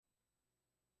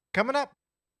Coming up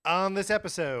on this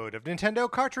episode of Nintendo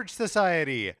Cartridge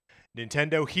Society,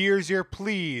 Nintendo hears your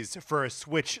pleas for a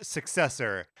Switch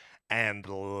successor and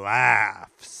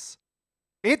laughs.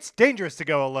 It's dangerous to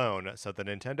go alone, so the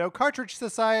Nintendo Cartridge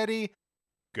Society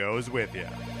goes with you.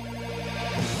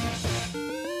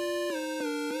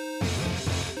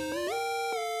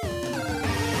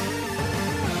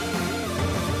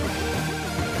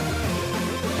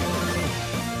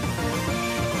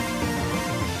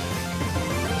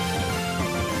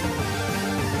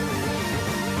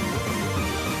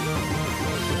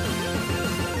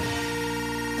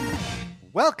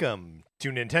 Welcome to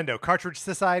Nintendo Cartridge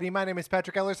Society. My name is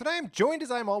Patrick Ellers, and I am joined,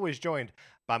 as I'm always joined,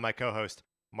 by my co-host,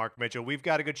 Mark Mitchell. We've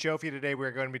got a good show for you today.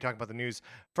 We're going to be talking about the news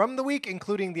from the week,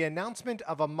 including the announcement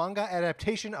of a manga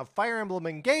adaptation of Fire Emblem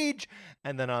Engage.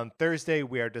 And then on Thursday,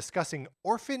 we are discussing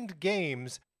orphaned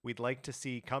games we'd like to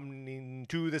see coming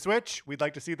to the Switch. We'd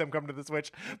like to see them come to the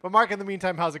Switch. But Mark, in the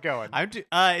meantime, how's it going?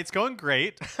 It's going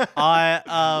great. What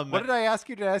did I ask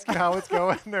you? Did I ask you how it's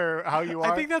going or how you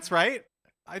are? I think that's right.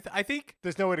 I think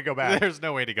there's no way to go back. There's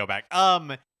no way to go back.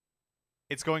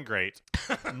 It's going great.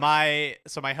 My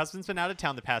husband's been out of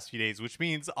town the past few days, which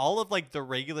means all of like the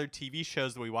regular TV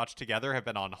shows that we watch together have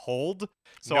been on hold.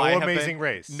 So No Amazing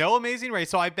Race. No Amazing Race.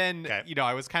 So I've been, Okay.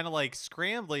 I was kind of like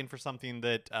scrambling for something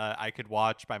that I could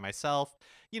watch by myself,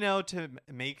 to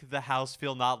make the house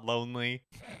feel not lonely.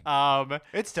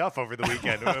 It's tough over the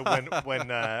weekend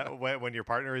when your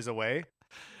partner is away.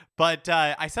 But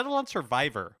I settled on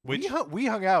Survivor, which we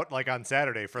hung out like on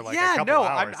Saturday for like a yeah, couple no,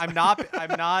 hours. I'm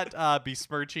not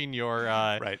besmirching your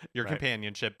Right.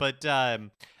 companionship, but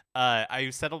I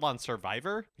settled on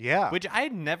Survivor, Yeah. which I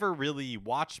had never really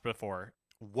watched before.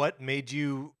 What made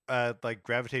you like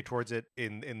gravitate towards it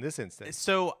in this instance?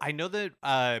 So I know that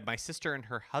my sister and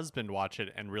her husband watch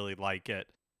it and really like it,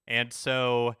 and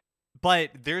so.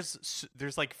 But there's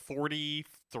like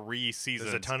 43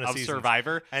 seasons There's a ton of seasons.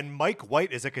 Survivor, And Mike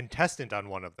White is a contestant on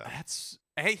one of them.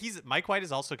 Mike White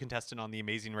is also a contestant on The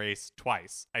Amazing Race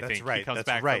twice. I That's think right. he comes That's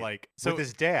back right. for like With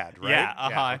his dad, right?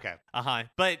 Yeah, Okay.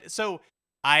 But so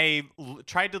I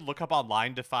tried to look up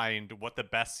online to find what the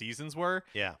best seasons were.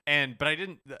 Yeah. But I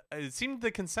didn't. It seemed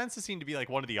the consensus seemed to be like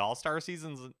one of the All-Star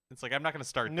seasons. It's like I'm not going to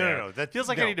start there. No. That feels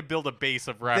like I need to build a base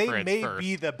of reference. They may first.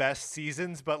 be the best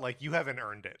seasons, but like you haven't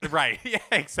earned it. Right. Yeah.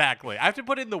 Exactly. I have to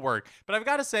put in the work. But I've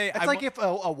got to say, It's like if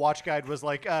a watch guide was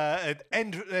like,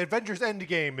 Avengers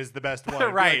Endgame is the best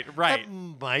one. Right. Like, Right. That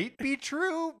might be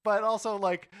true, but also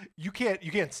like you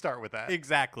can't start with that.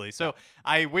 Exactly. So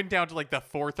I went down to like the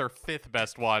fourth or fifth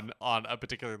best one on a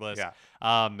particular list. Yeah.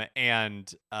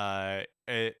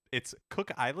 It's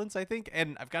Cook Islands, I think,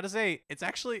 and I've got to say, it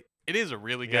is a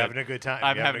really good. You're having a good time.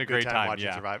 I'm You're having a good great time, watching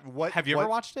yeah. Survive. Have you ever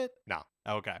watched it? No.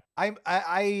 Okay.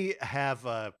 I have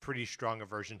a pretty strong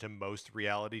aversion to most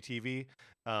reality TV,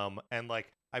 and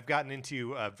like I've gotten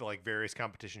into like various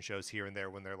competition shows here and there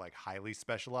when they're like highly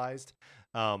specialized,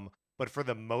 but for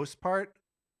the most part,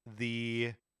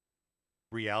 the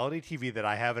reality TV that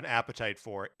I have an appetite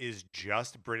for is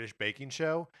just British Baking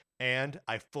Show, and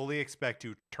I fully expect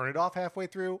to turn it off halfway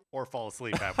through or fall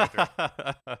asleep halfway through.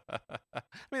 I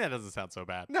mean, that doesn't sound so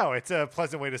bad. No, it's a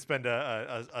pleasant way to spend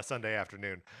a Sunday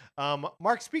afternoon.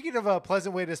 Mark, speaking of a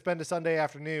pleasant way to spend a Sunday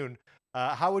afternoon,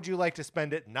 how would you like to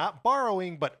spend it not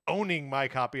borrowing, but owning my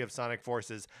copy of Sonic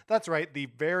Forces? That's right, the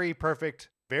very perfect,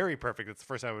 that's the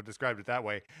first time I've described it that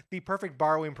way, the perfect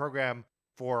borrowing program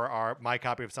for my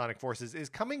copy of Sonic Forces is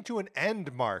coming to an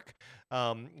end, Mark.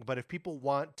 But if people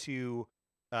want to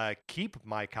keep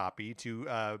my copy,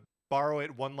 to borrow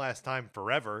it one last time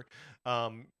forever,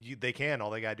 they can.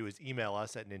 All they gotta do is email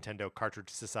us at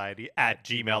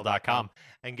nintendocartridgesociety@gmail.com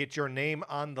and get your name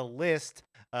on the list.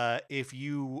 If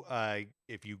you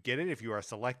get it, if you are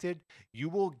selected, you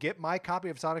will get my copy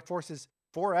of Sonic Forces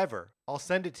forever. I'll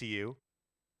send it to you.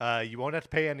 You won't have to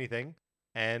pay anything,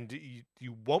 and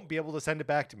you won't be able to send it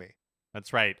back to me.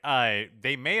 That's right.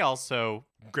 They may also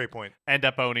Great point. end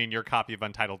up owning your copy of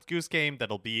Untitled Goose Game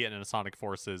that'll be in a Sonic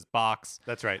Forces box.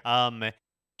 That's right.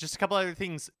 Just a couple other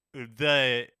things.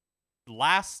 The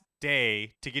last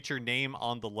day to get your name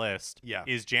on the list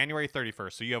is January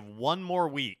 31st. So you have one more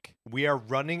week. We are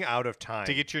running out of time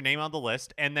to get your name on the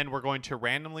list, and then we're going to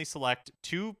randomly select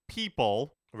 2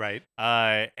 people. Right.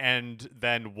 And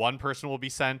then one person will be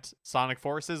sent Sonic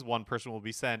Forces, one person will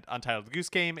be sent Untitled Goose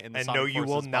Game in the and Sonic no, you Forces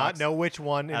will not box. know which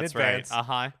one in That's advance.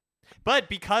 Right. But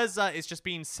because it's just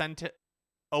being sent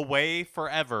away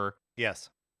forever, Yes.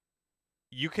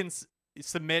 you can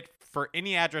submit for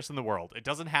any address in the world. It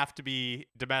doesn't have to be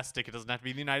domestic. It doesn't have to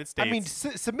be the United States. I mean,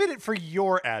 submit it for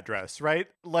your address, right?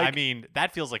 Like, I mean,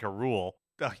 that feels like a rule.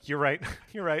 You're right.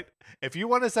 You're right. If you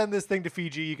want to send this thing to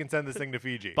Fiji, you can send this thing to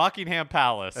Fiji. Buckingham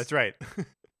Palace. That's right.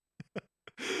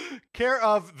 Care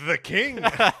of the king.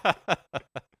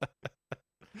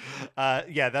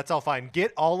 Yeah, that's all fine.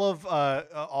 Get all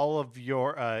of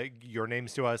your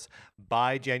names to us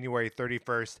by January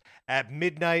 31st at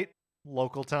midnight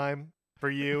local time for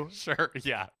you. Sure.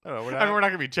 Yeah. Oh, I mean, we're not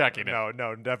gonna be checking it.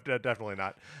 No, definitely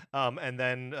not. And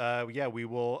then yeah, we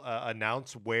will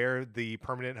announce where the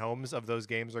permanent homes of those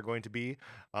games are going to be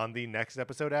on the next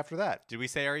episode after that. Did we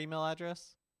say our email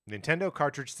address? Nintendo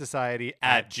Cartridge Society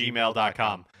At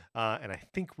gmail.com. And I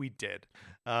think we did.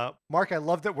 Mark, I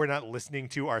love that we're not listening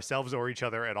to ourselves or each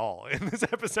other at all in this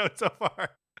episode so far.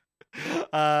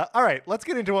 All right, let's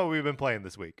get into what we've been playing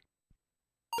this week.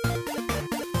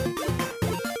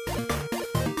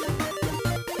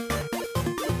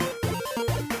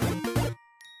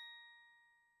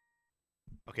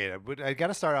 Okay, I got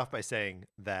to start off by saying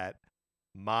that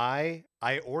I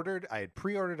had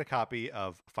pre-ordered a copy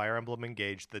of Fire Emblem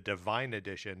Engage, the Divine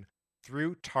Edition,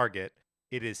 through Target.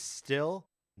 It is still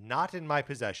not in my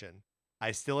possession.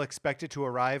 I still expect it to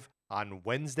arrive on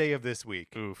Wednesday of this week.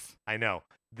 Oof. I know.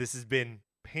 This has been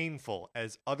painful,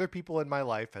 as other people in my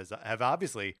life have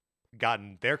obviously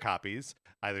gotten their copies,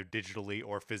 either digitally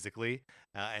or physically,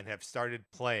 and have started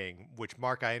playing, which,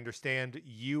 Mark, I understand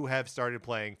you have started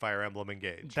playing Fire Emblem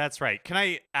Engage. That's right. Can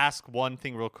I ask one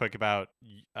thing real quick about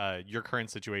your current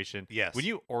situation? Yes. When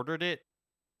you ordered it,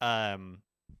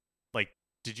 like,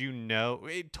 did you know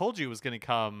it told you it was going to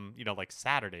come, like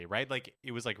Saturday, right? Like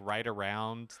it was like right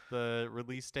around the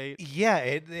release date? Yeah,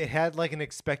 it had like an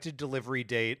expected delivery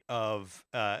date of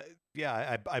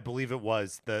I believe it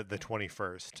was the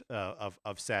 21st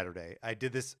of Saturday. I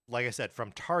did this, like I said,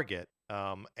 from Target.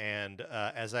 And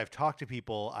as I've talked to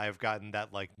people, I've gotten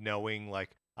that like knowing like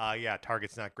yeah,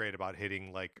 Target's not great about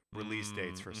hitting like release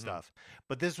dates for stuff.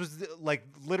 But this was like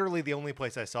literally the only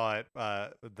place I saw it.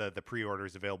 The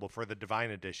pre-orders available for the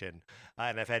Divine Edition,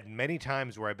 and I've had many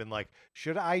times where I've been like,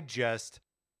 should I just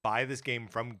buy this game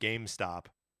from GameStop,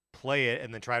 play it,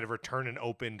 and then try to return an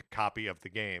opened copy of the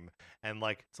game? And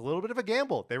like, it's a little bit of a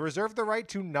gamble. They reserve the right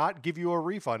to not give you a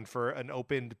refund for an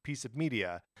opened piece of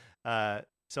media.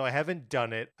 So I haven't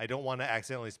done it. I don't want to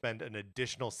accidentally spend an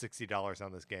additional $60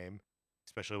 on this game,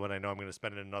 especially when I know I'm going to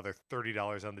spend another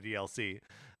 $30 on the DLC.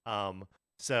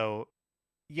 So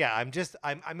yeah,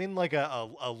 I'm in like a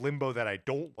limbo that I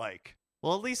don't like.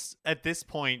 Well, at least at this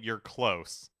point, you're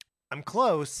close. I'm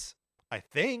close, I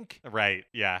think. Right.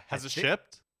 Yeah. Has it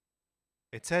shipped?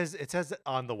 It says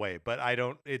on the way, but I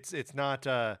don't. It's not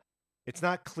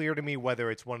clear to me whether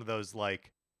it's one of those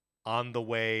like on the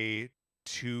way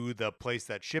to the place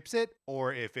that ships it,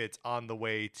 or if it's on the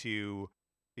way to,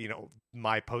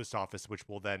 my post office, which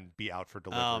will then be out for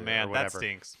delivery. Oh man, or whatever. that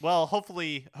stinks. Well,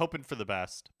 hopefully, hoping for the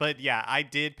best. But yeah, I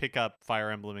did pick up Fire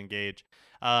Emblem Engage,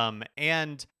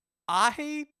 and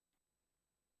I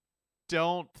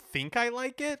don't think I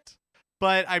like it,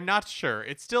 but I'm not sure.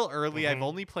 It's still early. I've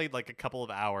only played like a couple of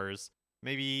hours,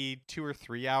 maybe 2 or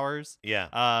 3 hours. Yeah.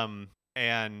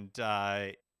 And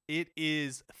it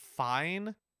is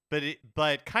fine,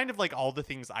 but kind of like all the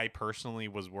things I personally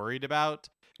was worried about.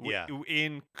 Yeah.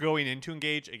 In going into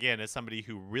Engage, again, as somebody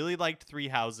who really liked Three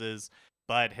Houses,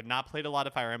 but had not played a lot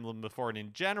of Fire Emblem before, and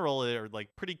in general, they're like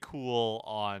pretty cool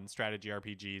on strategy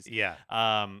RPGs. Yeah.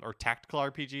 Or tactical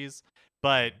RPGs.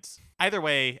 But either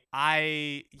way,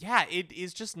 it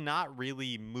is just not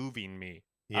really moving me.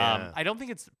 Yeah. I don't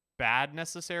think it's bad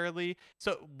necessarily.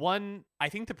 So I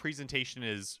think the presentation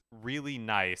is really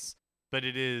nice, but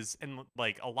it is, and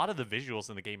like a lot of the visuals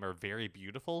in the game are very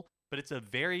beautiful, but it's a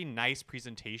very nice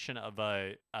presentation of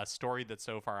a story that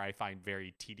so far I find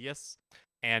very tedious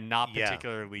and not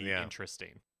particularly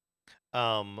interesting.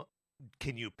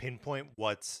 Can you pinpoint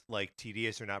what's like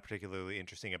tedious or not particularly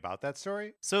interesting about that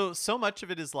story? So much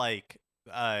of it is like,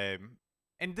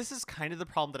 and this is kind of the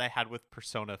problem that I had with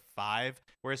Persona 5,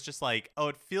 where it's just like, oh,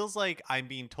 it feels like I'm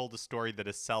being told a story that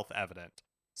is self-evident.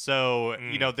 So,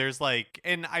 there's like,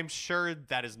 and I'm sure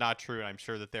that is not true. And I'm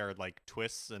sure that there are like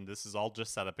twists and this is all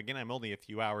just set up. Again, I'm only a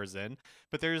few hours in,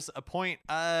 but there's a point,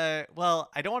 well,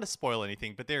 I don't want to spoil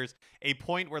anything, but there's a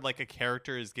point where like a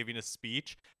character is giving a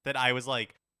speech that I was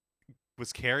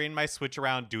carrying my Switch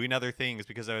around doing other things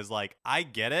because I was like, I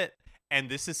get it. And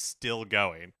this is still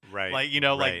going. Right. Like,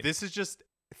 like this is just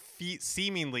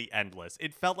seemingly endless.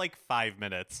 It felt like 5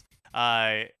 minutes.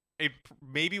 It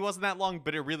maybe wasn't that long,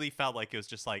 but it really felt like it was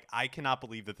just like, I cannot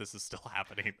believe that this is still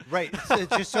happening. Right.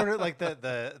 It's just sort of like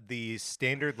the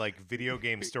standard like video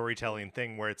game storytelling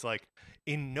thing where it's like,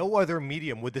 in no other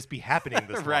medium would this be happening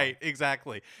this long. Right,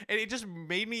 exactly. And it just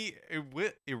made me,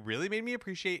 it really made me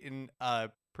appreciate in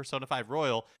Persona 5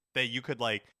 Royal that you could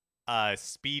like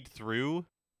speed through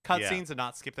Yeah. cutscenes and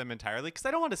not skip them entirely, because I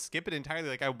don't want to skip it entirely.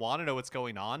 Like I want to know what's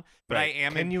going on, but Right. I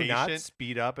am Can you not impatient.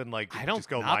 speed up and like I don't just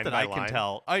go not line that by I can line?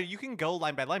 tell. You can go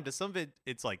line by line, but some of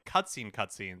it's like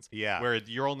cutscenes. Yeah. Where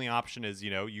your only option is,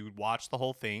 you watch the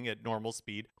whole thing at normal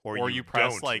speed, Or you you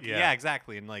press don't, like yeah.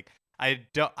 exactly. And like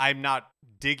I'm not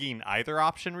digging either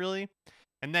option really.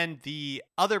 And then the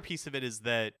other piece of it is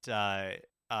that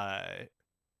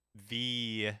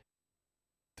the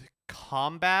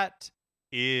combat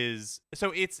is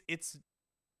so it's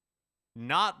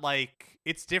not like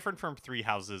it's different from Three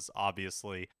Houses,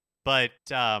 obviously, but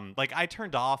like I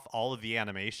turned off all of the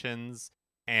animations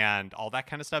and all that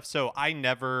kind of stuff, so I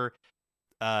never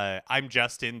I'm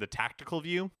just in the tactical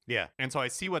view, Yeah. and so I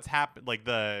see what's happened, like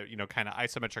the kind of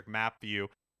isometric map view,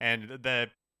 and the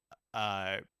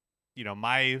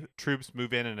my troops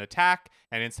move in and attack,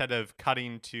 and instead of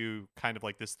cutting to kind of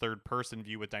like this third person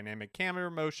view with dynamic camera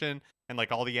motion and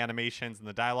like all the animations and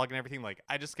the dialogue and everything, like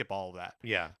I just skip all of that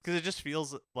Yeah. because it just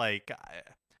feels like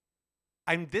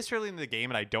I'm this early in the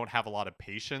game and I don't have a lot of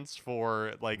patience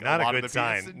for like Not a a lot good of the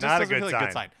sign. pieces. It just Not a doesn't good feel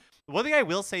like sign. One thing I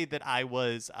will say that I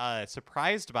was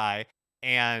surprised by,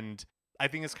 and I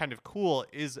think is kind of cool,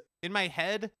 is in my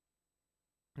head,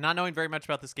 not knowing very much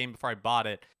about this game before I bought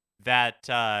it, that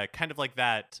kind of like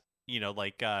that,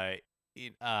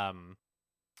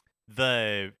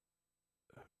 the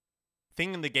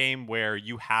thing in the game where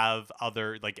you have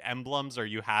other like emblems, or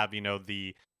you have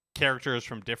the characters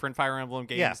from different Fire Emblem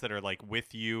games Yeah. that are like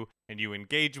with you, and you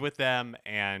engage with them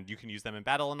and you can use them in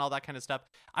battle and all that kind of stuff.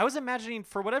 I was imagining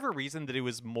for whatever reason that it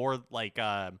was more like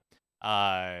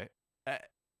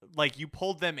like you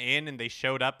pulled them in and they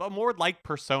showed up, but more like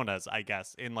Personas, I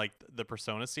guess, in like the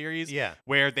Persona series, Yeah.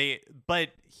 where they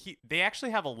actually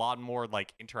have a lot more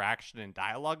like interaction and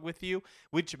dialogue with you,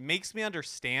 which makes me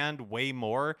understand way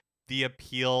more the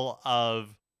appeal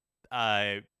of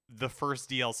the first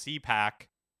DLC pack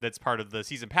that's part of the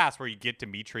season pass, where you get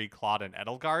Dimitri, Claude, and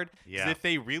Edelgard. Because Yeah. if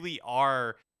they really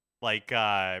are like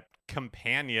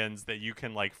companions that you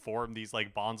can like form these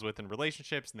like bonds with and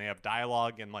relationships, and they have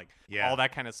dialogue and like Yeah. all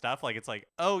that kind of stuff, like it's like,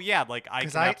 oh yeah, like I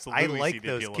 'Cause can I absolutely like see the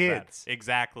those appeal kids. of that.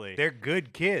 Exactly. They're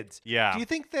good kids. Yeah. Do you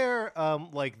think they're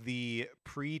like the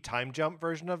pre-time jump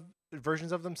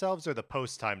versions of themselves, or the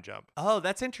post-time jump? Oh,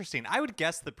 that's interesting. I would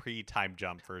guess the pre-time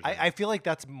jump version. I feel like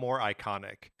that's more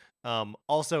iconic.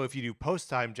 Also, if you do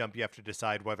post-time jump, you have to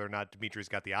decide whether or not Dimitri's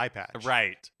got the eye patch.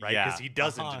 right. Right? Yeah. Because he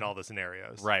doesn't in Uh-huh. all the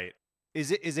scenarios. Right. Is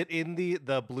it in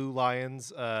the Blue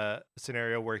Lions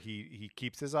scenario where he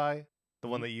keeps his eye? The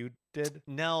one that you did?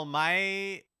 No,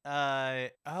 my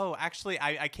actually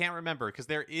I can't remember, because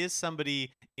there is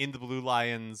somebody in the Blue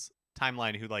Lions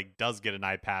timeline who like does get an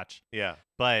eye patch, Yeah.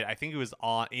 but I think it was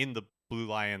in the Blue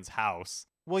Lions house.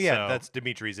 Well, yeah, So- that's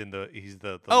Dimitri's he's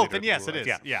the Oh, leader then of the yes, Blue it is.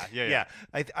 Lions. Yeah. Yeah.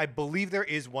 I believe there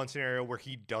is one scenario where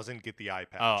he doesn't get the eye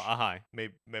patch. Oh, uh-huh.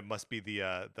 Maybe it must be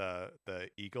the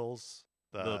Eagles,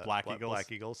 The Black Eagles?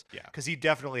 Black Eagles. Yeah. Because he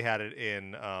definitely had it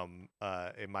in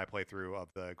my playthrough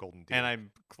of the Golden Deer. And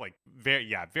I'm like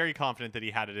very confident that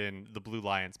he had it in the Blue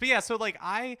Lions. But yeah, so like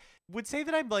I would say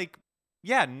that I'm like,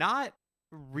 not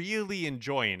really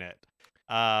enjoying it.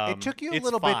 It took you a it's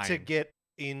little bit to fine. get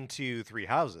into Three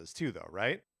Houses too, though,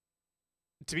 right?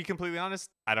 To be completely honest,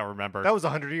 I don't remember. That was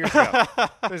 100 years ago.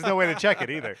 There's no way to check it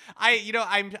either.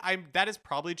 I'm that is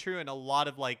probably true, and a lot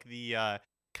of like the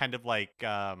kind of like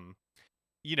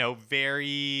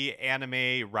very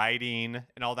anime writing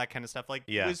and all that kind of stuff like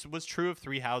Yeah. was true of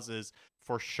Three Houses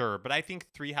for sure. But I think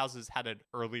Three Houses had an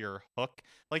earlier hook.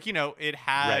 Like, it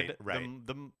had Right.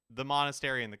 the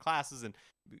monastery and the classes and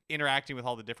interacting with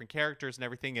all the different characters and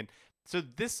everything. And so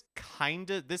this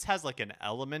has like an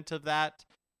element of that.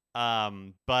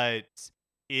 But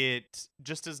it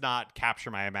just does not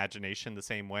capture my imagination the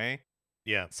same way.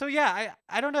 Yeah. So yeah,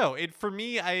 I don't know. It for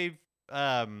me, I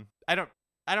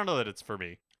don't know that it's for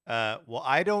me. Well,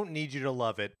 I don't need you to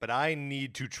love it, but I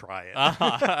need to try it.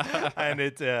 Uh-huh. And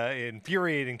it's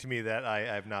infuriating to me that I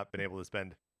have not been able to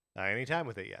spend any time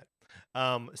with it yet.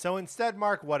 So instead,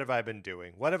 Mark, what have I been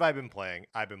doing? What have I been playing?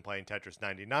 I've been playing Tetris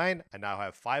 99. I now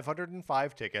have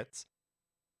 505 tickets.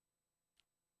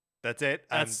 That's it.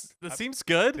 That seems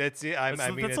good. That's it. That's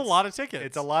a it's lot of tickets.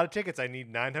 It's a lot of tickets. I need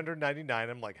 999.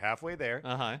 I'm like halfway there.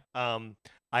 Uh-huh.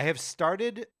 I have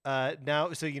started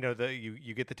now. So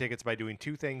you get the tickets by doing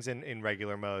two things in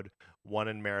regular mode, one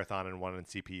in marathon and one in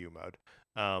CPU mode.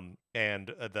 And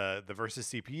the versus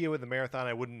CPU and the marathon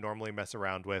I wouldn't normally mess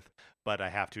around with, but I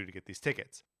have to get these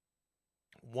tickets.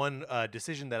 One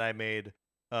decision that I made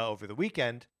over the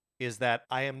weekend is that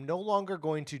I am no longer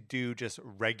going to do just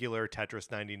regular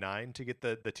Tetris 99 to get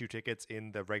the 2 tickets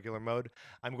in the regular mode.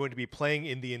 I'm going to be playing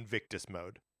in the Invictus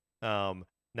mode.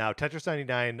 Now, Tetris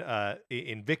 99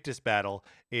 Invictus Battle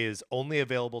is only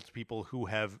available to people who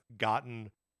have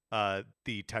gotten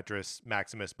the Tetris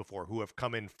Maximus before, who have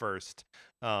come in first.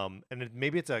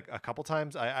 Maybe it's a couple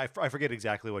times. I forget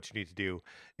exactly what you need to do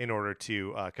in order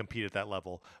to compete at that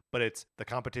level. But the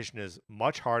competition is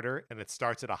much harder, and it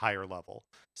starts at a higher level,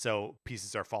 so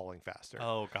pieces are falling faster.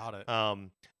 Oh, got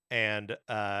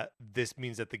it. This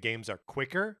means that the games are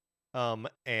quicker.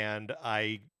 And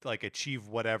I achieve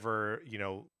whatever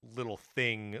little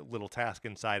task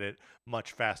inside it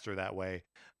much faster that way.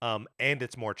 And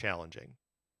it's more challenging.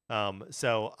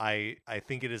 So I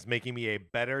think it is making me a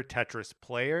better Tetris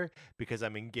player because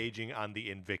I'm engaging on the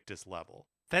Invictus level.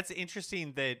 That's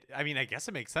interesting. I guess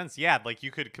it makes sense. Yeah, like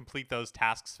you could complete those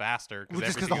tasks faster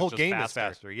Just because the whole game is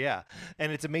faster. Yeah,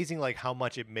 and it's amazing how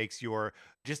much it makes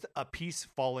just a piece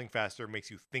falling faster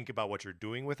makes you think about what you're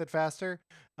doing with it faster.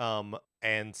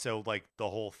 And so the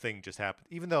whole thing just happens.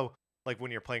 Even though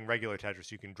when you're playing regular Tetris,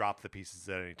 you can drop the pieces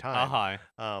at any time.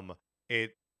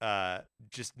 It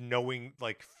just knowing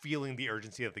feeling the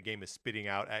urgency that the game is spitting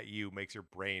out at you makes your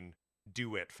brain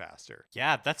do it faster.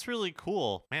 Yeah, that's really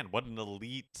cool. Man, what an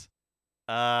elite.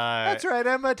 That's right.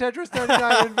 I'm a Tetris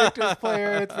 99 Invictus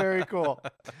player. It's very cool.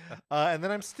 And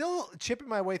then I'm still chipping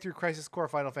my way through Crisis Core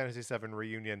Final Fantasy VII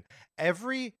Reunion.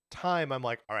 Every time I'm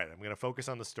like, all right, I'm going to focus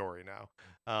on the story now.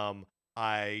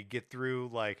 I get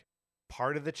through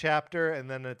part of the chapter, and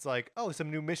then it's oh, some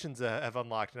new missions have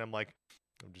unlocked. And I'm like,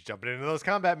 I'm just jumping into those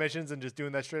combat missions and just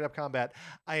doing that straight up combat.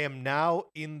 I am now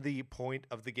in the point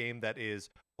of the game that is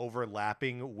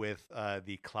overlapping with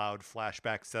the Cloud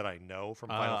flashbacks that I know from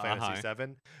Final Fantasy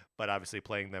VII, but obviously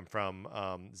playing them from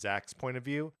Zach's point of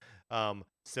view.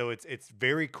 So it's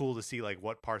very cool to see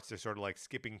what parts they're sort of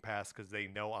skipping past because they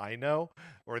know I know,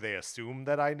 or they assume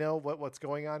that I know what's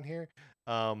going on here.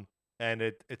 And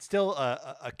it's still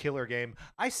a killer game.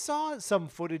 I saw some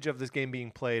footage of this game being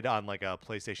played on a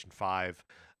PlayStation 5,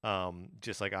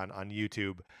 just on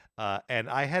YouTube. And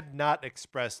I had not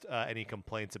expressed any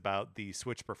complaints about the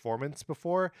Switch performance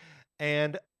before.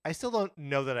 And I still don't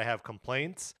know that I have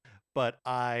complaints, but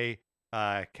I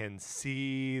can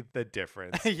see the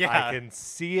difference. Yeah. I can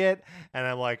see it. And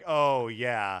I'm like, oh,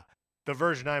 yeah, the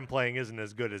version I'm playing isn't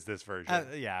as good as this version.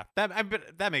 Yeah,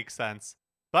 that makes sense.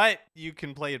 But you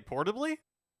can play it portably?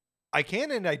 I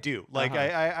can, and I do.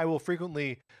 I will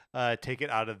frequently take it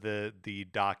out of the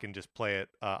dock and just play it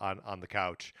on the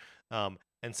couch.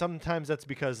 And sometimes that's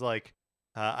because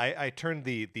I turned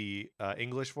the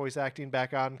English voice acting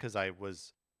back on because I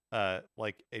was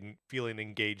feeling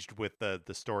engaged with the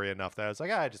story enough that I was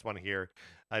like, I just want to hear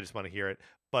it.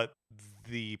 But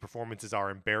the performances are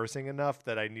embarrassing enough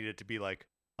that I need it to be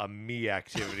a me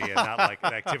activity and not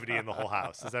an activity in the whole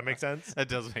house. Does that make sense? That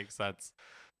does make sense.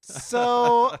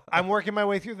 So I'm working my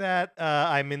way through that.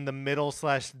 I'm in the middle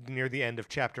 / near the end of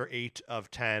chapter 8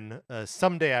 of 10.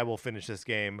 Someday I will finish this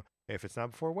game. If it's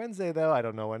not before Wednesday, though, I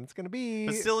don't know when it's going to be.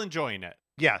 But still enjoying it.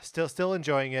 Yeah, still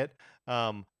enjoying it.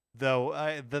 Though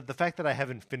the fact that I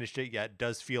haven't finished it yet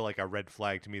does feel like a red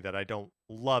flag to me that I don't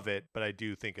love it, but I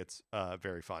do think it's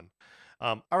very fun.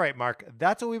 All right, Mark,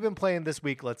 that's what we've been playing this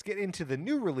week. Let's get into the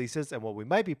new releases and what we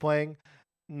might be playing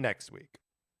next week.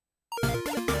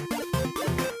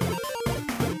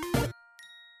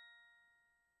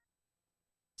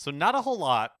 So not a whole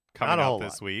lot coming out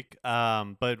this week.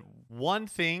 But one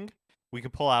thing we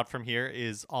can pull out from here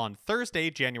is on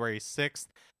Thursday, January 6th,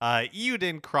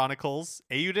 Eiyuden Chronicles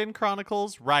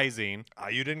Rising.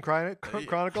 Eiyuden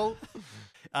Chronicle?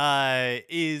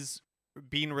 Is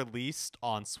being released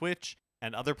on Switch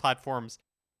and other platforms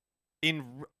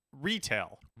in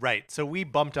retail. Right. So we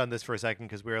bumped on this for a second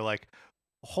because we were like,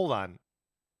 hold on.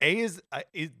 A is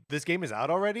this game is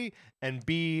out already? And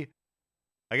B,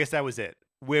 I guess that was it.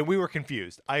 We were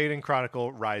confused. Eiyuden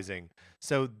Chronicle Rising.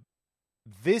 So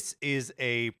this is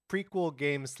a prequel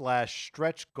game /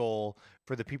 stretch goal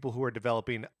for the people who are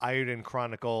developing Eiyuden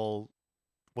Chronicle.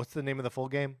 What's the name of the full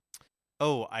game?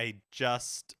 Oh, I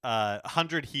just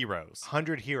 100 Heroes.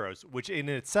 100 Heroes, which in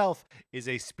itself is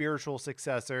a spiritual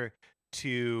successor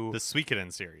to the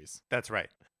Suikoden series. That's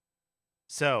right.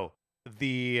 So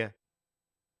the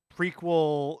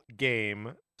prequel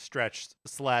game stretch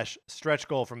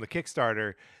goal from the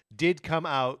Kickstarter did come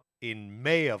out in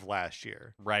May of last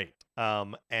year. Right.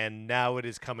 And now it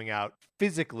is coming out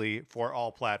physically for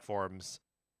all platforms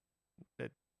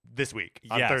this week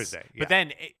on Thursday. But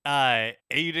then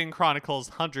Eiyuden Chronicles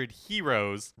 100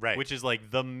 Heroes, right, which is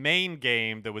the main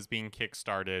game that was being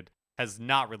kickstarted, has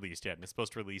not released yet and is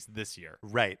supposed to release this year.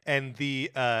 Right. And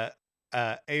the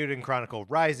Eiyuden Chronicle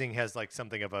Rising has like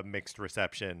something of a mixed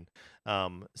reception.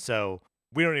 So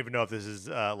we don't even know if this is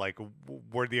like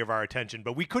worthy of our attention,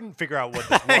 but we couldn't figure out what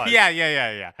this was.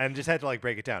 yeah. And just had to like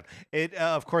break it down. It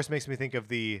of course makes me think of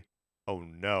the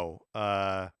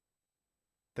the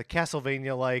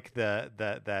Castlevania like that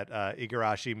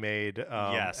Igarashi made.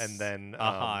 Yes. And then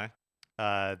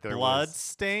there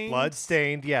Bloodstained.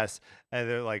 Bloodstained, yes. And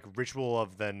they're like Ritual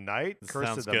of the Night, Curse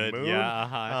Sounds of the good. Moon.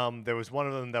 Yeah. There was one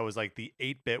of them that was like the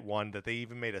 8-bit one that they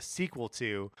even made a sequel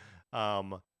to.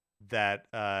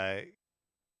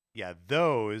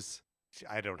 Those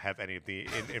I don't have any of the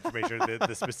information,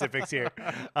 the specifics here.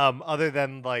 Other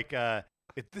than like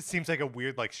this seems like a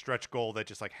weird like stretch goal that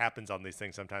just like happens on these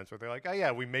things sometimes, where they're like, oh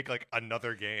yeah, we make like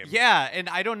another game. Yeah, and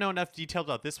I don't know enough details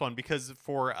about this one because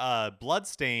for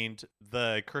Bloodstained,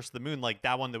 the Curse of the Moon, like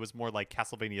that one that was more like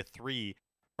Castlevania 3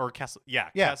 or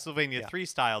Castlevania 3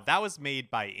 style, that was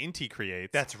made by Inti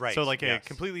Creates. That's right. So like yes. a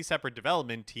completely separate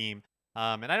development team.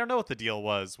 And I don't know what the deal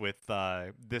was with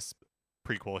this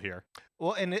prequel here.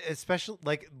 Well, and especially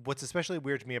like what's especially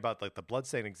weird to me about like the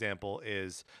Bloodstain example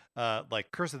is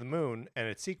like Curse of the Moon and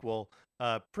its sequel,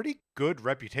 pretty good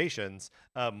reputations,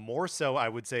 more so I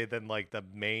would say than like the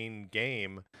main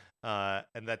game,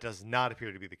 and that does not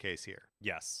appear to be the case here.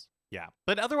 Yes, yeah,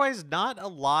 but otherwise not a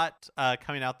lot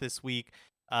coming out this week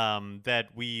that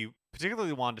we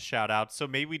particularly wanted to shout out. So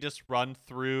maybe we just run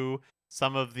through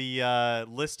some of the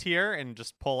list here and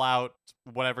just pull out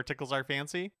whatever tickles our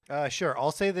fancy? Sure.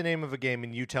 I'll say the name of a game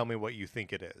and you tell me what you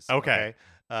think it is. Okay.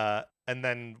 And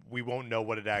then we won't know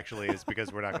what it actually is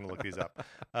because we're not going to look these up.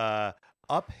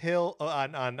 Uphill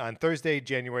on Thursday,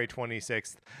 January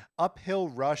 26th, Uphill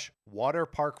Rush Water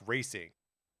Park Racing.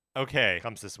 Okay.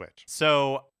 Comes to Switch.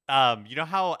 So, you know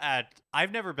how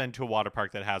I've never been to a water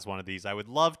park that has one of these. I would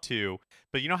love to,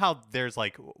 but you know how there's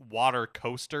like water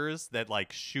coasters that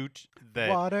like shoot the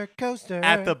water coaster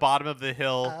at the bottom of the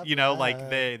hill. You know, like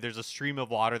there's a stream of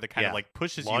water that kind of like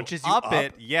pushes launches you up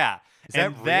it. Yeah. Is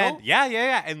that then, real?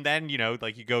 Yeah. And then, you know,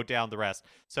 like you go down the rest.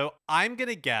 So I'm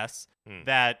gonna guess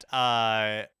that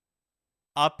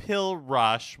Uphill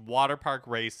Rush Water Park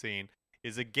Racing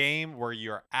is a game where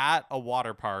you're at a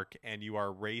water park and you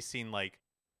are racing like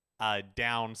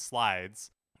down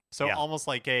slides, so almost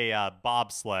like a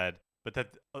bobsled, but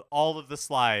that all of the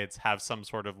slides have some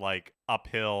sort of like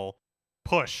uphill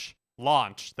push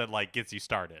launch that like gets you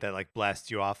started, that like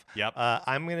blasts you off. Yep.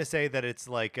 I'm gonna say that it's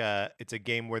like it's a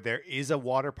game where there is a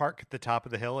water park at the top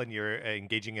of the hill and you're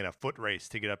engaging in a foot race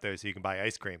to get up there so you can buy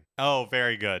ice cream. Oh,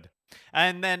 very good.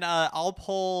 And then I'll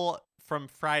pull from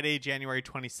Friday, January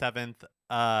 27th,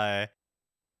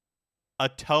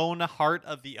 Atone Heart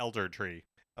of the Elder Tree.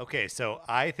 Okay, so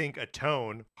I think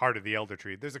Atone, Heart of the Elder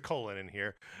Tree. There's a colon in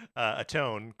here.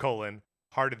 Atone, colon,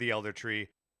 Heart of the Elder Tree.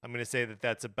 I'm going to say that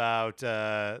that's about,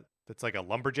 that's like a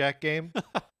lumberjack game.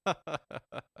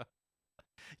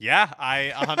 Yeah,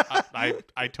 I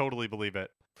totally believe it.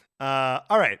 All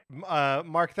right,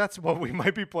 Mark, that's what we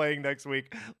might be playing next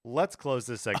week. Let's close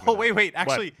this segment. Oh, wait.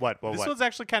 Actually, what? This one's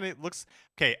actually kind of looks...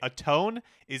 Okay, Atone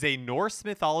is a Norse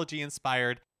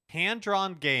mythology-inspired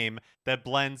hand-drawn game that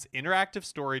blends interactive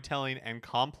storytelling and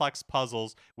complex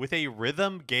puzzles with a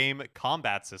rhythm game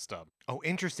combat system. Oh,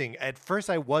 interesting. At first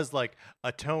I was like,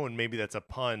 Atone, maybe that's a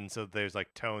pun, so there's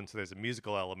like tone, so there's a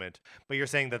musical element. But you're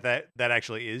saying that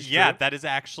actually is true? Yeah, that is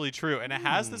actually true. And it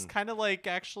has this kind of like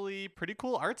actually pretty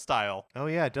cool art style. Oh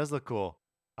yeah, it does look cool.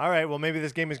 All right, well maybe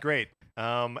this game is great.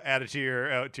 Add it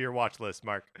to your watch list,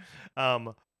 Mark.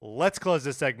 Let's close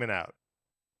this segment out.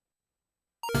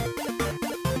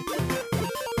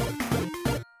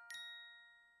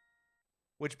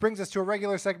 Which brings us to a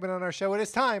regular segment on our show. It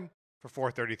is time for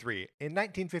 433. In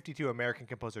 1952, American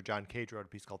composer John Cage wrote a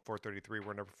piece called 433,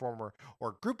 where a performer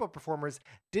or group of performers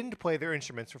didn't play their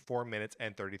instruments for 4 minutes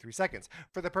and 33 seconds.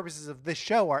 For the purposes of this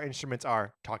show, our instruments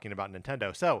are talking about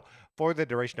Nintendo. So, for the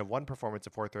duration of one performance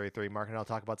of 433, Mark and I'll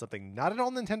talk about something not at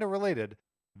all Nintendo related,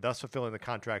 thus fulfilling the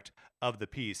contract of the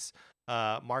piece.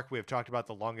 Mark, we have talked about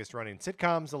the longest running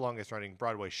sitcoms, the longest running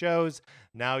Broadway shows.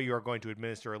 Now you are going to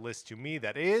administer a list to me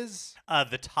that is...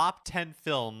 the top 10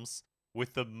 films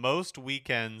with the most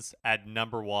weekends at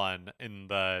number 1 in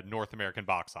the North American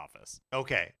box office.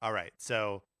 Okay, all right.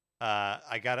 So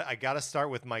I gotta start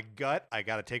with my gut. I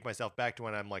gotta take myself back to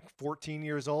when I'm like 14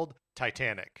 years old.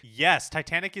 Titanic. Yes,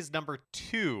 Titanic is number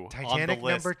 2 on the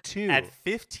list. Number 2. At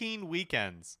 15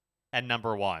 weekends at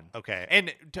number 1. Okay.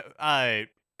 And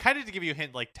kind of to give you a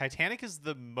hint, like Titanic is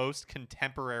the most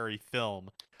contemporary film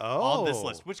on this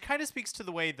list, which kind of speaks to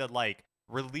the way that like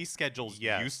release schedules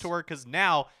used to work. Because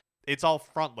now it's all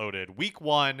front loaded. Week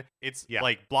 1, it's Yeah.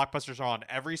 like blockbusters are on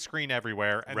every screen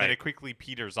everywhere, and then Right. it quickly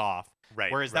peters off.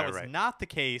 Right. Whereas that right, was right. not the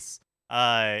case,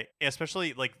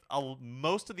 especially like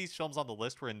most of these films on the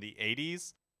list were in the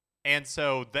 80s. And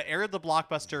so the era of the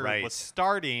blockbuster Right. was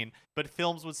starting, but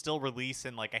films would still release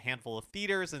in like a handful of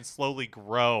theaters and slowly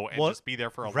grow and Well, just be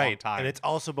there for a long Right. time. And it's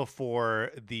also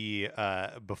before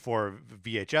before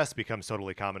VHS becomes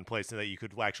totally commonplace and that you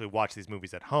could actually watch these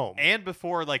movies at home. And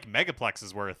before like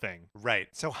megaplexes were a thing. Right.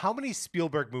 So how many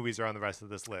Spielberg movies are on the rest of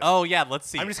this list? Oh yeah, let's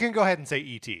see. I'm just going to go ahead and say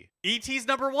E.T. E.T.'s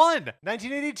number 1.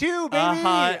 1982,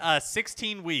 baby.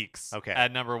 16 weeks. Okay.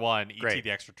 At number 1, E.T. Great.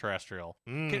 the Extraterrestrial.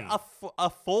 Mm. A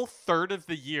full third of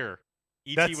the year,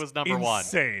 E.T. That's was number 1.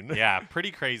 insane. Yeah,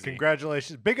 pretty crazy.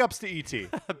 Congratulations. Big ups to E.T.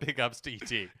 Big ups to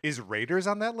E.T. Is Raiders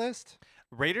on that list?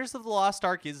 Raiders of the Lost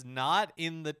Ark is not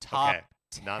in the top Okay.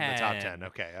 10. Not in the top 10.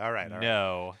 Okay. All right. All right.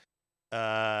 No.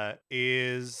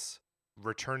 Is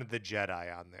Return of the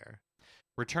Jedi on there?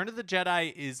 Return of the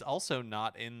Jedi is also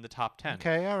not in the top 10.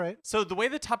 Okay. All right. So the way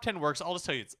the top 10 works, I'll just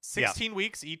tell you, it's Yeah. 16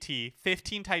 weeks E.T.,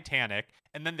 15 Titanic,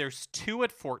 and then there's 2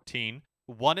 at 14,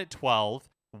 1 at 12,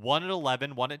 1 at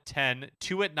 11, 1 at 10,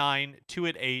 2 at 9, 2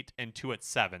 at 8, and 2 at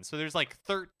 7. So there's like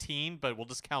 13, but we'll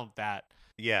just count that.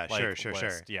 Yeah. Like, Sure.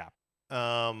 list. Yeah.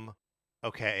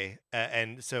 Okay.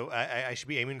 And so I should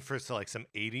be aiming for like some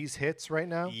 80s hits right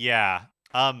now. Yeah.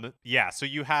 Yeah. So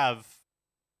you have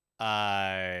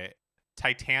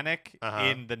Titanic Uh-huh.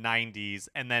 in the 90s,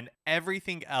 and then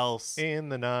everything else. In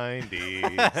the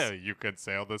 90s. You could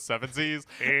sail the 7 seas.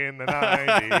 In the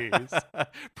 90s.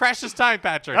 Precious time,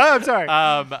 Patrick. Oh, I'm sorry.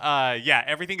 Yeah,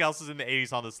 everything else is in the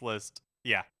 80s on this list.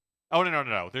 Yeah. Oh,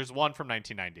 no. There's one from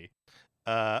 1990.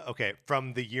 Okay.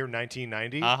 From the year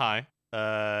 1990. Uh-huh.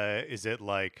 Is it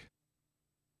like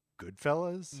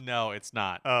Goodfellas? No, it's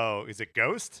not. Oh, is it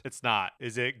Ghost? It's not.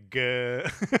 Is it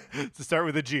to start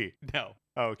with a G? No.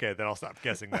 Oh, okay, then I'll stop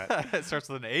guessing that. It starts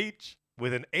with an H.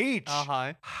 With an H.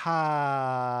 Uh-huh.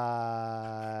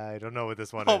 I don't know what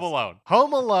this one Home is. Alone.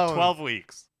 Home Alone. 12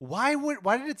 weeks. Why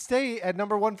did it stay at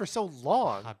number 1 for so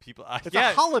long? People. It's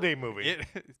Yeah. a holiday movie.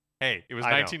 Hey, it was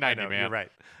I know, 1990, I know, man. You're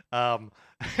right.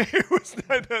 It was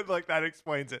like that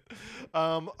explains it.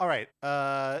 All right.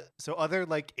 So other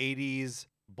like 80s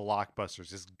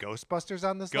blockbusters. Is Ghostbusters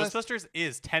on this list? Ghostbusters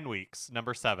is 10 weeks,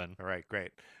 number 7. All right,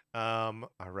 great. All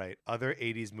right. Other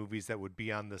 80s movies that would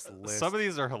be on this list. Some of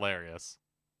these are hilarious.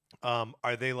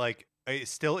 Are they like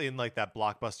still in like that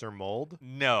blockbuster mold?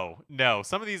 No.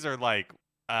 Some of these are like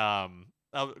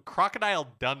Crocodile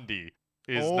Dundee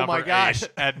is Oh number my gosh. 8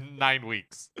 at 9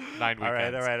 weeks. 9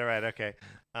 weekends. All right. Okay.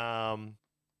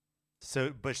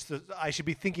 So I should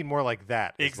be thinking more like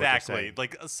that. is what you're Exactly. saying.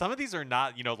 Like some of these are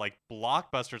not, like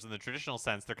blockbusters in the traditional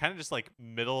sense. They're kind of just like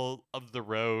middle of the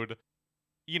road,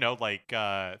 like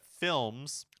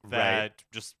films that Right.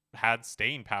 just had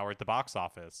staying power at the box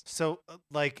office. So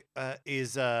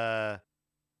is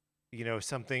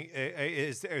something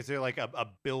is there like a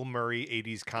Bill Murray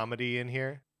 80s comedy in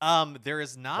here? There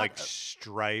is not Like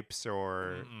Stripes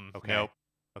or okay. Nope.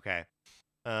 Okay.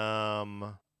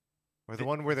 Or the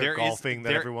one where they're there is- golfing that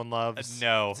there- everyone loves.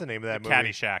 No. What's the name of that movie?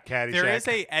 Caddyshack. Caddyshack. There is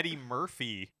a Eddie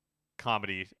Murphy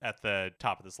comedy at the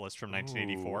top of this list from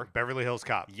 1984. Ooh, Beverly Hills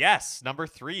Cop. Yes, number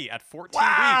 3 at 14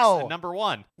 Wow. weeks, at number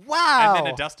 1. Wow. And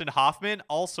then a Dustin Hoffman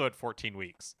also at 14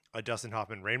 weeks. A Dustin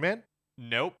Hoffman Rain Man?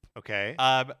 Nope. Okay.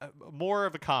 More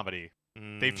of a comedy.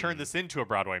 They've turned this into a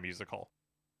Broadway musical.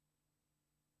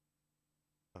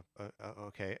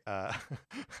 Okay.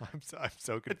 I'm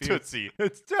so confused. Tootsie.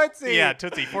 It's Tootsie. Yeah,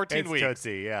 Tootsie. 14 It's weeks.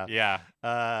 Tootsie. Yeah.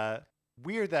 Yeah.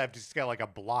 Weird that I've just got like a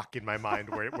block in my mind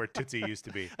where Tootsie used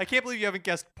to be. I can't believe you haven't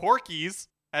guessed Porky's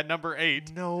at number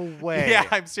 8. No way. Yeah,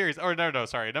 I'm serious. Or no,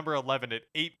 sorry. Number 11 at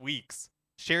 8 weeks.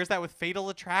 Shares that with Fatal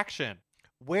Attraction.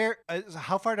 Where?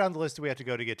 How far down the list do we have to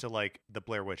go to get to like the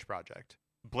Blair Witch Project?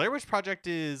 Blair Witch Project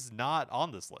is not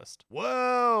on this list.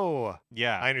 Whoa.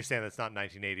 Yeah. I understand that's not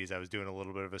 1980s. I was doing a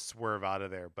little bit of a swerve out of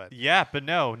there, but Yeah, but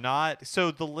no, not. So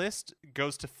the list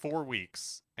goes to 4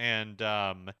 weeks, and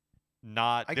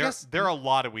not. I there, guess- there are a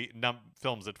lot of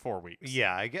films at 4 weeks.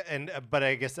 yeah, I get but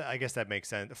I guess that makes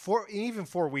sense. Even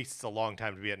 4 weeks is a long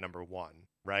time to be at number 1,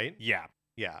 right? Yeah,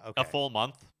 Yeah. Okay. a full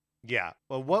month. Yeah.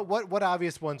 Well, what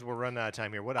obvious ones? We're running out of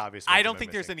time here. What obvious ones I am don't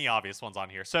think there's missing? any obvious ones on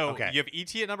here. So Okay. you have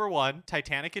E.T. at number 1,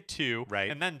 Titanic at 2,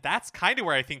 Right. and then that's kind of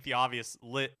where I think the obvious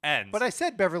ends. But I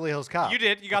said Beverly Hills Cop. you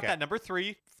did. You got Okay. that number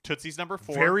 3. Tootsie's number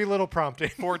 4. Very little prompting.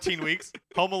 14 weeks.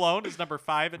 Home Alone is number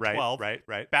 5 at Right. 12.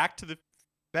 Right. Back to the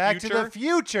Back to the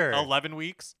future. 11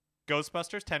 weeks.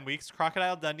 Ghostbusters 10 weeks.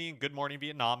 Crocodile Dundee and Good Morning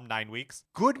Vietnam 9 weeks.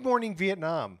 Good Morning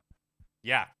Vietnam.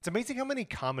 Yeah. It's amazing how many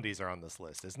comedies are on this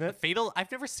list, isn't it? Fatal.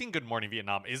 I've never seen Good Morning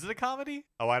Vietnam. Is it a comedy?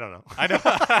 Oh, I don't know. I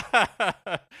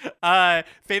know.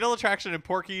 Fatal Attraction and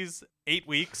Porky's 8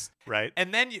 weeks, Right?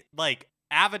 and then like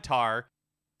Avatar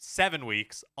 7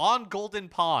 weeks on Golden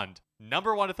Pond,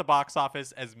 #1 at the box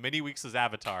office, as many weeks as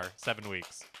Avatar, 7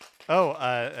 weeks. Oh,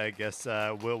 I guess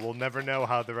we'll never know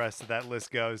how the rest of that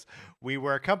list goes. We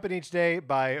were accompanied today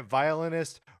by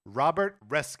violinist Robert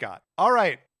Rescott. All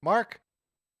right, Mark,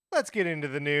 let's get into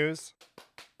the news.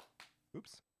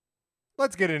 Oops.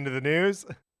 Let's get into the news.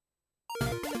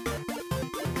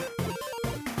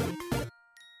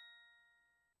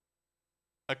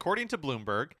 According to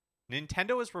Bloomberg,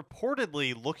 Nintendo is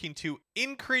reportedly looking to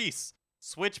increase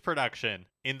Switch production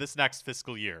in this next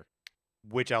fiscal year.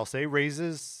 Which I'll say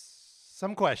raises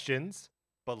some questions,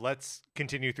 but let's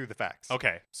continue through the facts.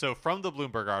 Okay, so from the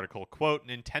Bloomberg article, quote,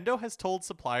 Nintendo has told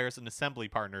suppliers and assembly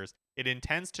partners it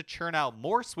intends to churn out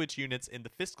more Switch units in the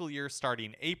fiscal year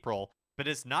starting April, but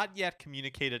has not yet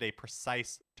communicated a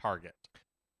precise target.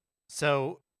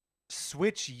 So,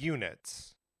 Switch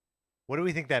units. What do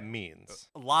we think that means?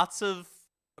 Lots of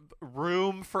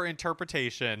room for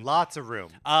interpretation. Lots of room.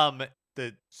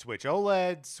 The Switch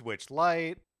OLED, Switch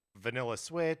Lite, Vanilla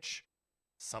Switch,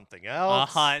 something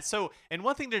else. So, and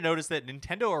one thing to note is that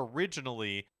Nintendo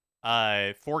originally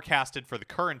forecasted for the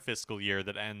current fiscal year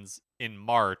that ends in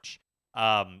March,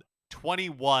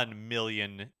 21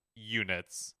 million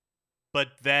units, but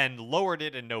then lowered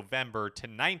it in November to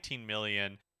 19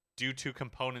 million due to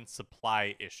component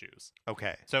supply issues.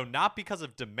 Okay. So not because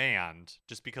of demand,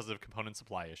 just because of component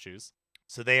supply issues.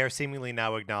 So they are seemingly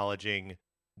now acknowledging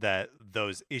that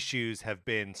those issues have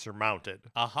been surmounted.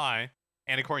 And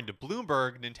according to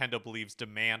Bloomberg, Nintendo believes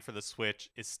demand for the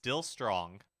Switch is still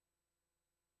strong.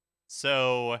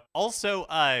 So, also,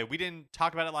 we didn't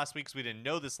talk about it last week because we didn't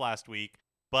know this last week,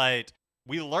 but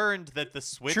we learned that the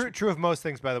Switch... True of most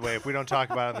things, by the way. If we don't talk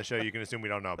about it on the show, you can assume we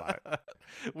don't know about it.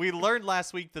 We learned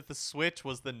last week that the Switch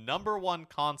was the #1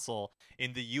 console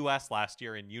in the US last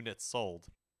year in units sold,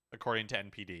 according to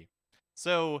NPD.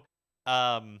 So,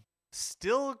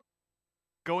 still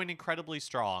going incredibly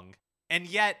strong, and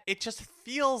yet it just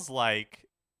feels like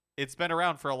it's been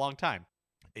around for a long time.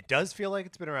 It does feel like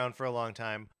it's been around for a long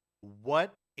time.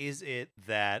 What is it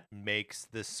that makes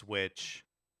the Switch...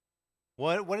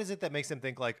 What is it that makes them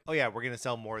think like, oh yeah, we're going to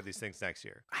sell more of these things next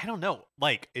year? I don't know.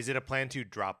 Like, is it a plan to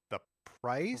drop the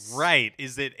price? Right.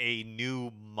 Is it a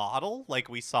new model like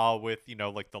we saw with,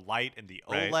 like the Lite and the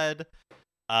OLED?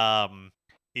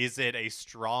 Is it a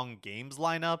strong games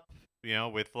lineup,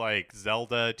 with like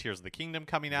Zelda Tears of the Kingdom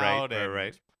coming out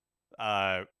Right.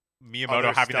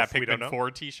 Miyamoto having that Pikmin 4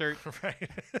 t-shirt? Right.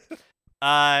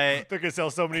 They're gonna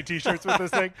sell so many t-shirts with this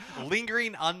thing.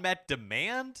 Lingering unmet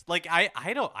demand? Like I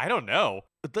don't know.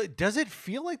 Does it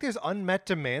feel like there's unmet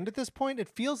demand at this point? It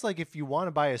feels like if you want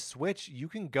to buy a Switch, you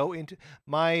can go into...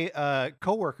 My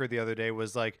coworker the other day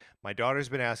was like, my daughter's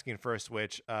been asking for a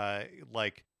Switch.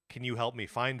 Can you help me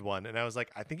find one? And I was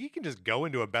like, I think you can just go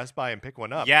into a Best Buy and pick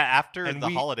one up. Yeah, after the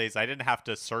holidays, I didn't have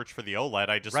to search for the OLED.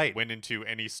 I just went into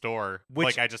any store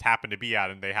I just happened to be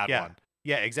at, and they had one.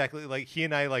 Yeah, exactly. Like he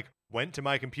and I went to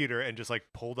my computer and just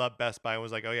pulled up Best Buy and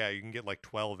was like, oh yeah, you can get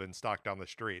 12 in stock down the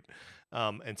street.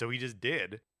 And so he just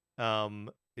did.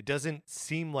 It doesn't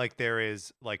seem like there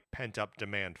is pent up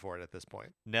demand for it at this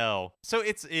point. No. So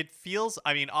it feels,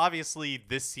 obviously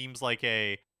this seems like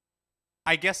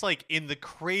I guess in the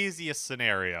craziest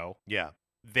scenario. Yeah.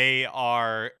 They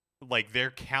are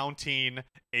they're counting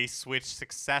a Switch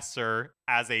successor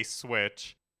as a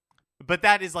Switch. But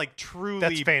that is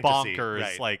truly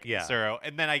bonkers, yeah. Zero.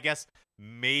 And then I guess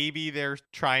maybe they're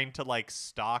trying to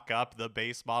stock up the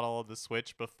base model of the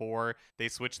Switch before they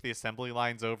switch the assembly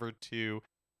lines over to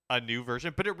a new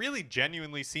version. But it really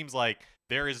genuinely seems like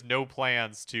there is no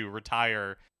plans to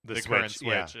retire the current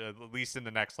Switch, at least in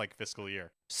the next fiscal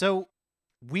year. So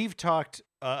we've talked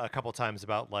a couple times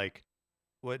about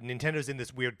what Nintendo's in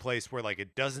this weird place where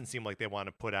it doesn't seem like they want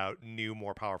to put out new,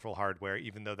 more powerful hardware,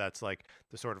 even though that's the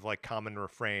sort of common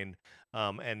refrain.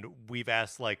 And we've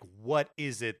asked what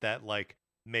is it that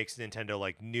makes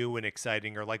Nintendo new and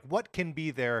exciting, or what can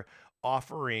be their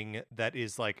offering that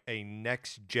is a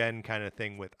next gen kind of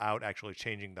thing without actually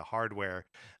changing the hardware.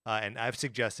 And I've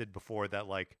suggested before that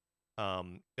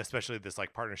especially this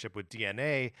partnership with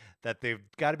DNA, that they've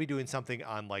got to be doing something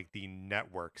on the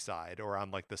network side or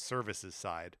on the services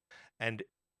side. And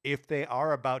if they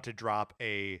are about to drop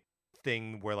a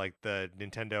thing where the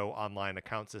Nintendo online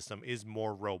account system is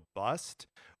more robust,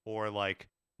 or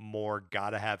more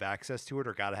gotta have access to it,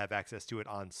 or gotta have access to it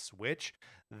on Switch,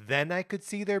 then I could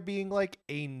see there being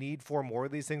a need for more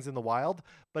of these things in the wild.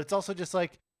 But it's also just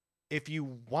if you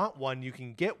want one, you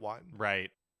can get one.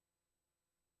 Right.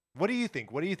 What do you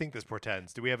think? What do you think this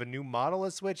portends? Do we have a new model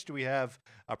of Switch? Do we have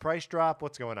a price drop?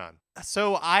 What's going on?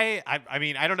 So I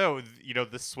mean, I don't know. You know,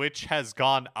 the Switch has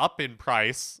gone up in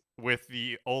price with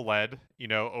the OLED, you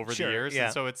know, over the Sure, years, yeah.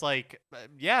 and so it's like,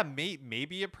 yeah,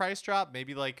 maybe a price drop,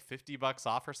 maybe like $50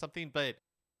 off or something. But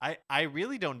I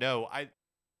really don't know.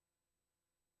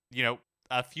 You know,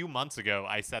 a few months ago,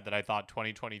 I said that I thought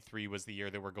 2023 was the year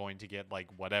that we're going to get like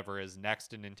whatever is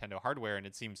next in Nintendo hardware, and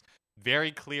it seems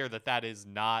very clear that that is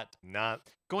not Not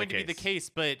going to be the case.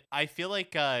 But I feel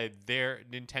like their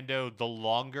Nintendo, the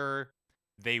longer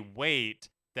they wait,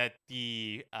 that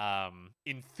the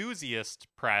enthusiast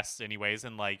press, anyways,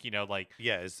 and like, you know, like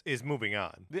Yeah, is moving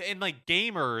on. and like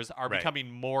gamers are Right.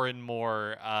 becoming more and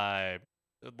more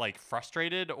like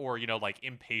frustrated, or, you know, like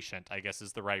impatient, I guess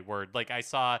is the right word. Like I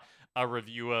saw a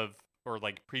review of, or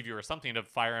like preview or something, of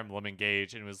Fire Emblem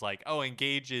Engage, and it was like, oh,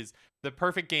 Engage is the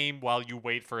perfect game while you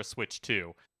wait for a Switch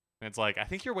 2. And it's like, I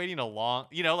think you're waiting a long,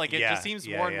 you know, like it Yeah, just seems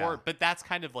yeah, more and yeah. more, but that's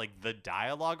kind of like the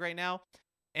dialogue right now.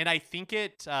 And I think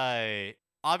it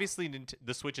obviously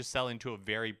the Switch is selling to a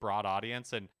very broad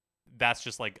audience, and that's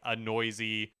just like a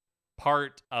noisy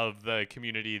part of the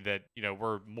community that, you know,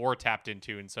 we're more tapped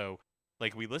into, and so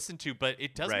like we listen to. But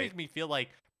it does Right. make me feel like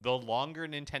the longer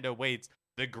Nintendo waits,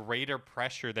 the greater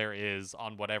pressure there is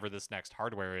on whatever this next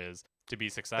hardware is to be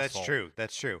successful. That's true.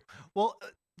 That's true. Well,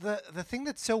 the thing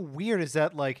that's so weird is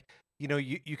that, like, you know,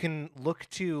 you can look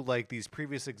to like these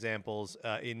previous examples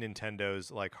in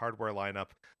Nintendo's like hardware lineup.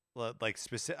 Like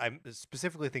I'm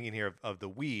specifically thinking here of the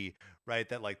Wii, right?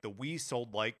 That like the Wii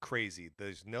sold like crazy.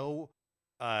 There's no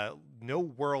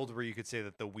world where you could say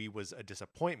that the Wii was a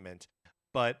disappointment,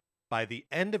 but by the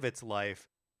end of its life,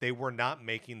 they were not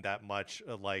making that much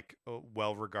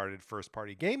well-regarded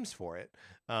first-party games for it.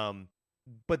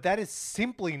 But that is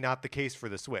simply not the case for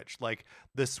the Switch. Like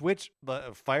the Switch,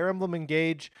 the Fire Emblem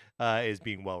Engage is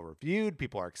being well reviewed.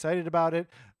 People are excited about it.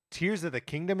 Tears of the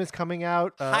Kingdom is coming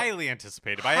out. Highly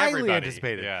anticipated by highly everybody.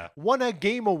 anticipated. Yeah. Won a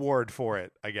game award for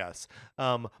it, I guess.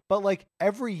 But like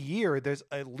every year, there's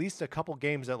at least a couple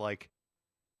games that like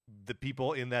the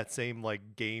people in that same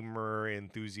like gamer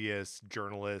enthusiast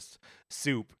journalist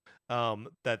soup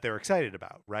that they're excited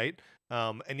about, right?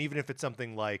 And even if it's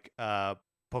something like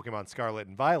Pokemon Scarlet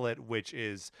and Violet, which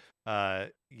is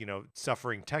you know,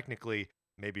 suffering technically,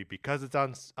 maybe because it's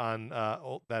on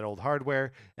that old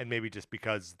hardware, and maybe just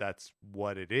because that's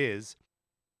what it is,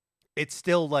 it's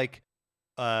still like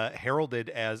heralded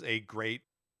as a great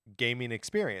gaming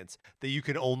experience that you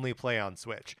can only play on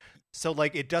Switch. So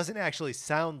like it doesn't actually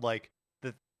sound like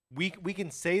the we can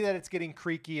say that it's getting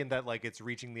creaky and that like it's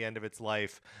reaching the end of its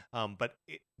life, but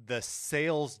the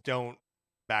sales don't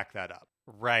back that up.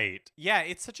 Right. Yeah,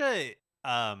 it's such a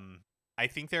I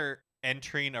think they're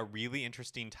entering a really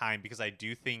interesting time, because I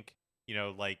do think, you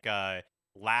know, like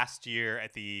last year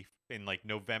in like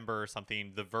November or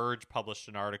something, The Verge published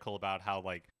an article about how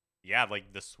like, yeah,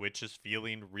 like the Switch is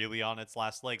feeling really on its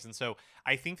last legs. And so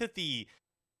I think that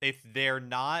if they're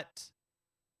not,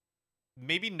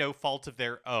 maybe no fault of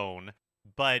their own,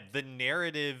 but the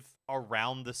narrative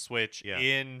around the Switch Yeah.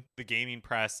 in the gaming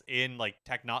press, in like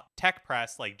tech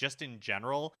press, like just in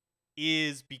general,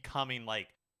 is becoming like,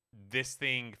 this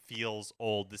thing feels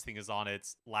old. This thing is on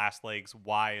its last legs.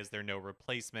 Why is there no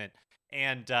replacement?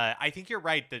 And I think you're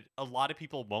right that a lot of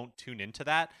people won't tune into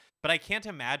that, but I can't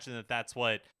imagine that that's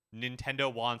what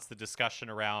Nintendo wants the discussion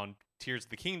around Tears of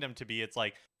the Kingdom to be. It's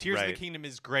like, Tears of the Right. Kingdom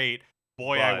is great.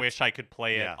 Boy, I But- wish I could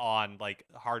play yeah. it on like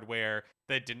hardware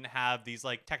that didn't have these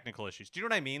like technical issues. Do you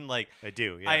know what I mean? Like, I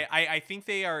do. Yeah. I think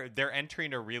they're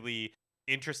entering a really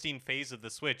interesting phase of the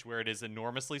Switch where it is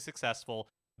enormously successful,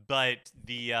 but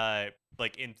the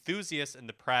like enthusiasts and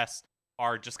the press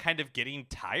are just kind of getting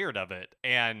tired of it,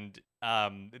 and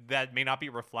that may not be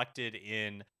reflected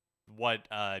in what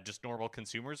just normal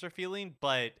consumers are feeling.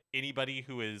 But anybody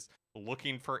who is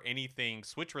looking for anything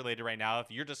Switch related right now, if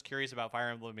you're just curious about Fire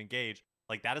Emblem Engage,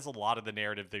 like that is a lot of the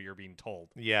narrative that you're being told.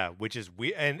 Yeah, which is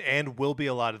and will be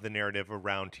a lot of the narrative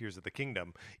around Tears of the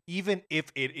Kingdom. Even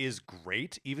if it is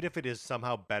great, even if it is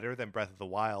somehow better than Breath of the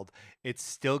Wild, it's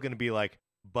still going to be like,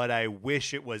 but I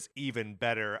wish it was even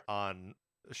better on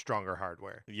stronger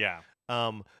hardware. Yeah.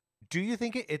 Do you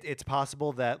think it's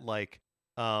possible that like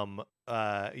you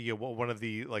know, one of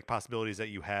the like possibilities that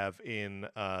you have in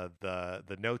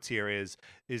the notes here is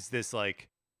this like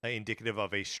indicative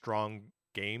of a strong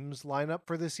games lineup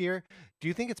for this year? Do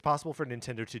you think it's possible for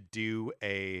Nintendo to do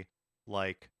a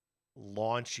like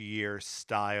launch year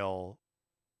style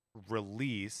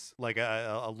release, like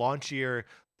a launch year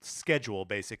schedule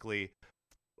basically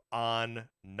on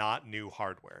not new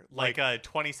hardware, like a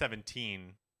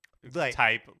 2017 like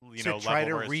type, to try level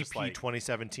to where it's just repeat like,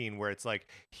 2017, where it's like,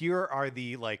 here are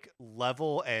the like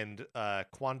level and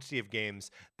quantity of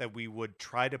games that we would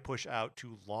try to push out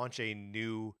to launch a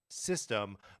new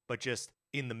system, but just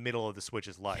in the middle of the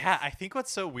Switch's life. yeah, I think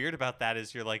what's so weird about that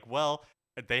is you're like, well,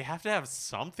 they have to have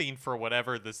something for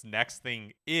whatever this next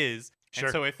thing is. Sure.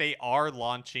 And so if they are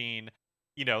launching,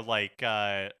 like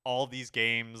all these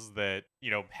games that,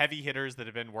 heavy hitters that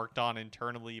have been worked on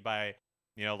internally by,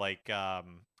 like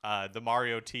the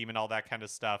Mario team and all that kind of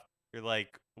stuff, you're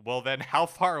like, well, then how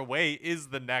far away is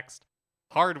the next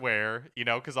hardware,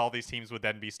 because all these teams would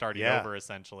then be starting Yeah. over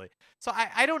essentially. So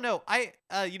I don't know. I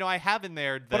have in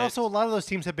there that, But also, a lot of those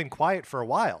teams have been quiet for a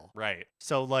while. right.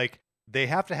 So like they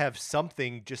have to have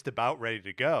something just about ready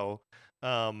to go.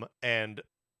 And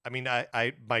I mean,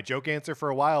 I my joke answer for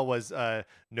a while was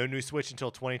no new Switch until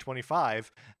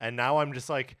 2025, and now I'm just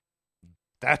like,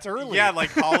 that's early. Yeah, like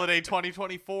holiday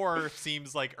 2024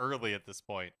 seems like early at this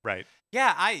point. Right.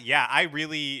 Yeah, I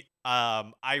really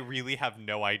have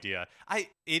no idea.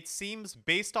 It seems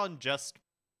based on just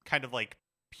kind of like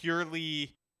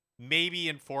purely maybe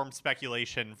informed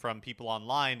speculation from people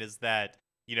online is that,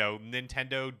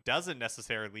 Nintendo doesn't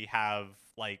necessarily have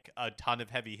like a ton of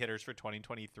heavy hitters for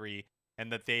 2023, and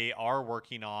that they are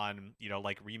working on,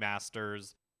 like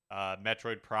remasters,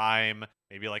 Metroid Prime,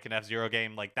 maybe like an F-Zero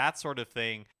game, like that sort of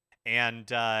thing. And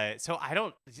I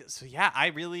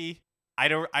really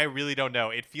don't know.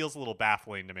 It feels a little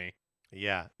baffling to me.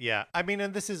 Yeah, yeah. I mean,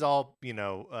 and this is all,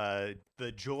 the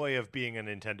joy of being a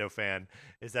Nintendo fan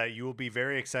is that you will be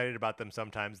very excited about them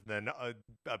sometimes, and then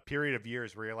a period of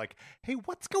years where you're like, hey,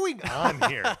 what's going on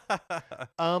here?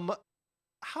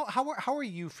 How are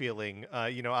you feeling?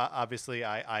 Obviously,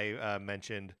 I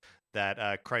mentioned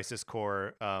that Crisis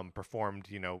Core performed,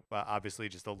 obviously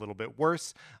just a little bit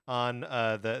worse on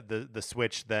the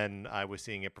Switch than I was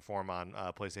seeing it perform on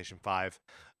PlayStation 5.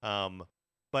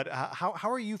 But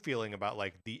how are you feeling about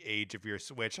like the age of your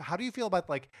Switch? How do you feel about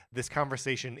like this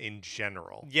conversation in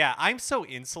general? Yeah, I'm so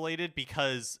insulated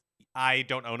because I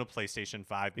don't own a PlayStation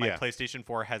 5. My Yeah. PlayStation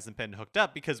 4 hasn't been hooked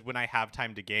up because when I have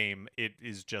time to game, it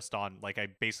is just on, like, I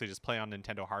basically just play on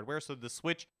Nintendo hardware. So the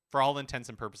Switch, for all intents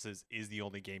and purposes, is the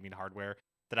only gaming hardware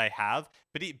that I have.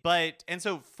 And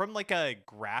so from like a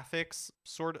graphics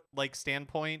sort of like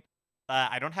standpoint,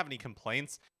 I don't have any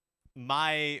complaints.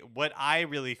 What I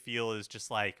really feel is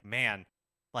just like, man,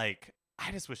 like,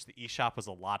 I just wish the eShop was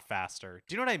a lot faster.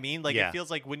 Do you know what I mean? Like, Yeah. it feels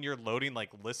like when you're loading like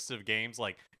lists of games,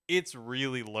 like it's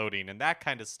really loading, and that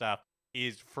kind of stuff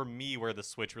is for me where the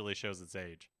Switch really shows its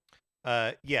age.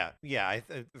 Yeah.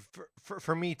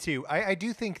 For me too. I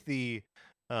do think the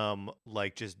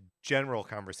like just general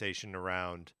conversation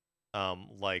around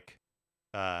like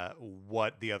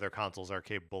what the other consoles are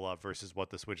capable of versus what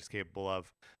the Switch is capable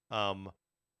of.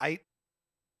 I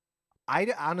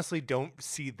honestly don't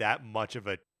see that much of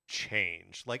a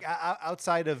change. Like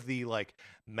outside of the like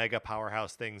mega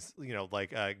powerhouse things,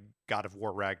 like God of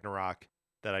War Ragnarok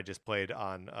that I just played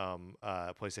on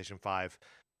PlayStation 5.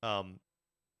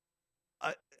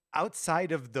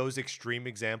 Outside of those extreme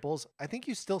examples, I think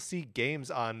you still see games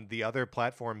on the other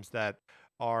platforms that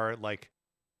are like,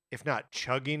 if not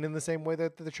chugging in the same way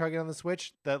that they're chugging on the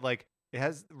Switch, that like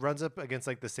runs up against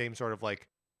like the same sort of like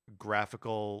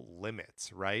graphical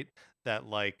limits, right? That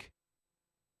like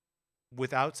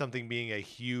without something being a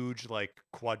huge like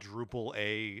quadruple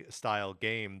A style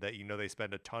game that they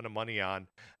spend a ton of money on,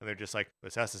 and they're just like,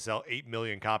 this has to sell 8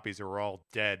 million copies or we're all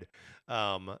dead.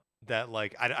 That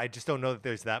like I just don't know that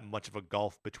there's that much of a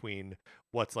gulf between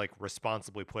what's like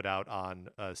responsibly put out on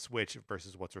Switch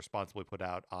versus what's responsibly put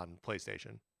out on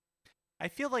PlayStation. I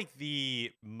feel like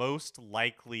the most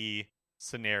likely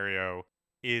scenario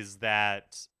is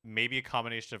that maybe a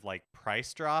combination of like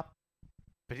price drop,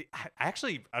 but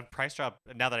actually a price drop,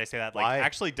 now that I say that, like Why?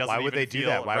 actually doesn't Why would even they do feel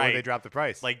that? Why right. would they drop the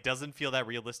price? Like, doesn't feel that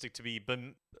realistic to me. But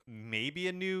maybe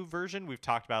a new version. We've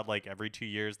talked about like every 2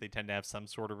 years they tend to have some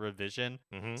sort of revision.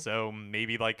 Mhm. So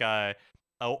maybe like a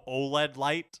OLED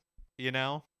light,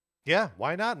 Yeah,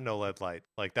 why not an OLED light?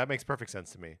 Like that makes perfect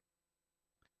sense to me.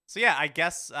 So yeah, I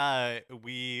guess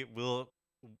we'll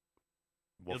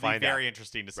We'll It'll find be very out.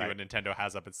 interesting to see Right. what Nintendo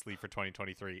has up its sleeve for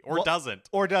 2023, or Well, doesn't.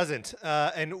 Or doesn't.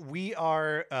 And we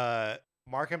are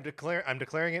Mark, I'm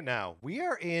declaring it now. We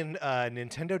are in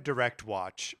Nintendo Direct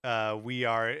watch. We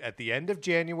are at the end of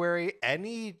January.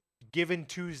 Any given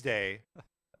Tuesday,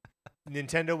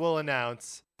 Nintendo will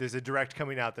announce there's a Direct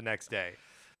coming out the next day.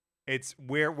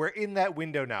 We're in that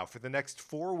window now for the next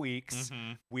 4 weeks.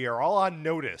 Mhm. We are all on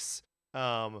notice.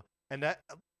 And that,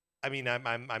 I mean,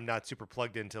 I'm not super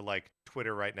plugged into like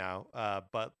Twitter right now.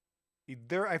 But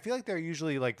I feel like there are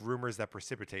usually like rumors that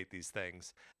precipitate these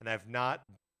things, and I've not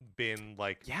been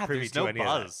like Yeah, privy there's to no any of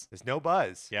that. buzz. There's no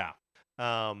buzz. Yeah.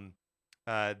 Um,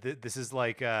 this is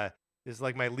like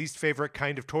my least favorite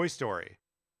kind of Toy Story.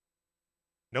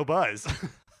 No buzz.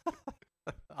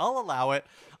 I'll allow it.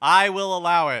 I will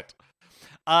allow it.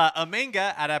 A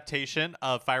manga adaptation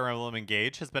of Fire Emblem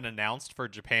Engage has been announced for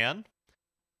Japan.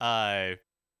 The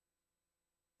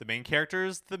main character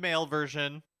is the male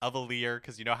version of Alear,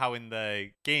 because you know how in the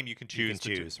game you can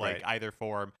choose right. either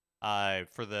form.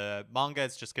 For the manga,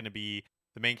 it's just going to be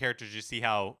the main characters. You see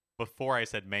how before I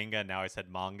said manga, now I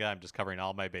said manga. I'm just covering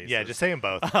all my bases. Yeah, just say them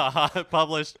both.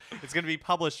 Published. It's going to be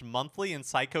published monthly in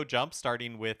Psycho Jump,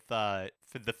 starting with the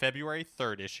February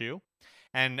 3rd issue.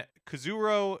 And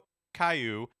Kuzuro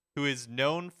Kayu, who is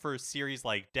known for series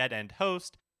like Dead End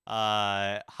Host,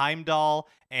 Heimdall,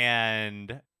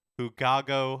 and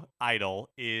Hugago Idol,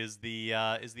 is the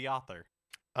author.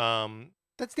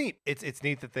 That's neat. It's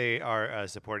neat that they are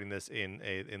supporting this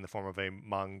in the form of a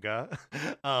manga.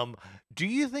 Do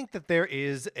you think that there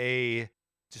is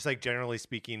just like generally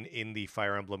speaking in the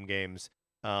Fire Emblem games,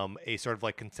 a sort of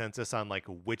like consensus on like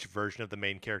which version of the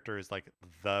main character is like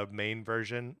the main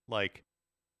version, like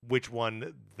which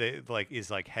one is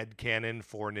like headcanon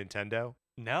for Nintendo?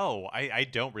 No, I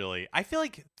don't really. I feel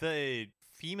like the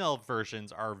female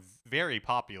versions are very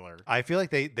popular. I feel like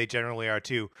they generally are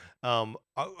too.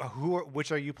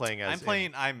 Which are you playing as? I'm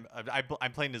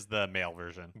playing as the male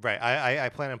version. Right. I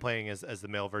plan on playing as the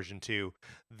male version too.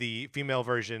 The female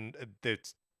version,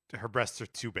 her breasts are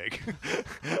too big,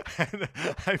 and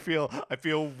I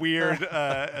feel weird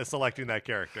selecting that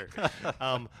character.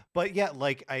 But yeah,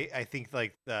 like I think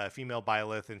like the female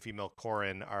Byleth and female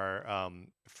Corrin are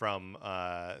from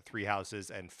Three Houses,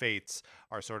 and Fates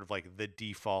are sort of like the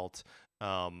default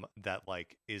that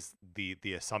like is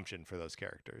the assumption for those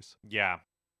characters. Yeah.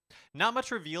 Not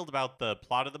much revealed about the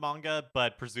plot of the manga,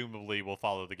 but presumably will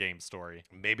follow the game story.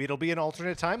 Maybe it'll be an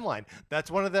alternate timeline. That's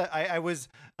one of the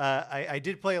I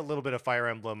did play a little bit of Fire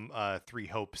Emblem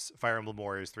Fire Emblem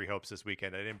Warriors 3 Hopes this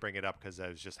weekend. I didn't bring it up because I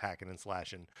was just hacking and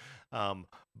slashing.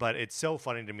 But it's so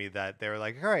funny to me that they're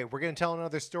like, all right, we're gonna tell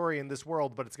another story in this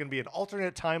world, but it's gonna be an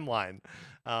alternate timeline.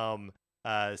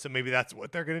 So maybe that's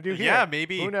what they're gonna do here. Yeah,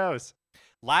 maybe. Who knows?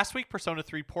 Last week, Persona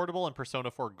 3 Portable and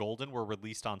Persona 4 Golden were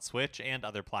released on Switch and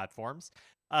other platforms.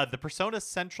 The Persona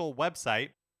Central website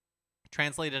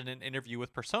translated an interview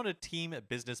with Persona team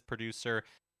business producer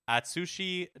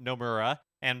Atsushi Nomura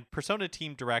and Persona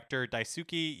team director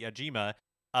Daisuke Yajima,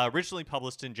 originally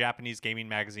published in Japanese gaming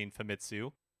magazine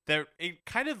Famitsu. They're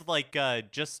kind of like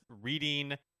just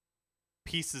reading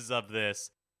pieces of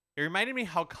this. It reminded me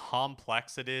how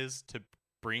complex it is to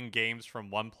bring games from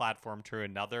one platform to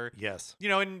another. Yes. You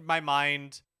know, in my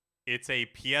mind, it's a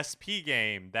PSP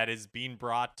game that is being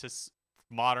brought to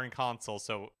modern consoles,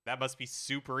 so that must be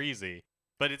super easy.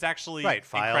 But it's actually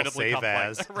incredibly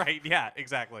complex. As. Right, yeah,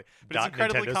 exactly. But it's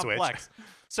incredibly Nintendo complex.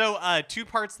 So, two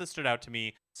parts that stood out to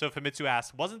me. So Famitsu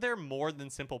asked, wasn't there more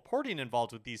than simple porting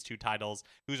involved with these two titles,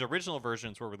 whose original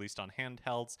versions were released on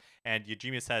handhelds? And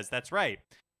Yajima says, that's right.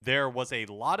 There was a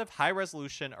lot of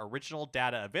high-resolution original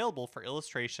data available for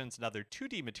illustrations and other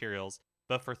 2D materials,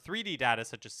 but for 3D data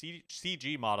such as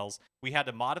CG models, we had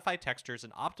to modify textures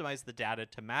and optimize the data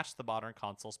to match the modern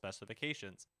console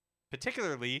specifications.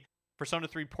 Particularly, Persona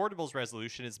 3 Portable's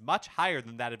resolution is much higher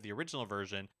than that of the original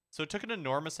version, so it took an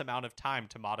enormous amount of time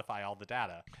to modify all the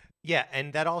data. Yeah,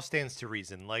 and that all stands to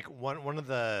reason. Like one of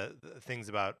the things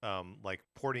about like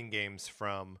porting games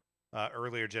from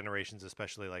earlier generations,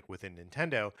 especially like within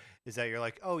Nintendo, is that you're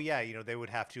like, oh yeah, you know, they would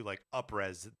have to like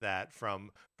upres that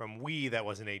from Wii that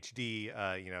was in HD,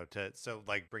 you know, to so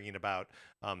like bringing about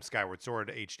Skyward Sword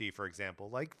HD, for example.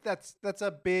 Like that's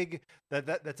a big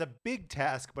that's a big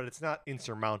task, but it's not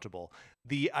insurmountable.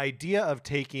 The idea of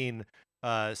taking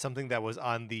something that was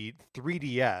on the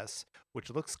 3DS, which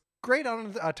looks great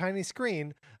on a tiny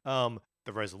screen,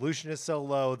 the resolution is so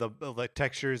low, the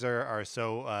textures are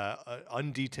so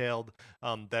undetailed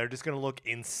that are just going to look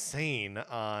insane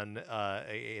on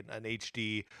an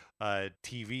HD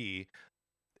TV.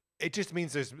 It just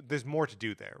means there's more to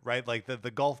do there, right? Like the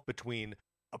gulf between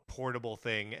a portable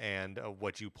thing and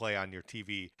what you play on your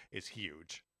TV is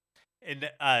huge.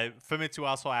 And Famitsu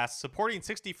also asked, supporting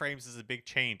 60 frames is a big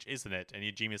change, isn't it? And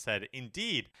Yajima said,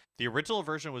 indeed, the original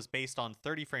version was based on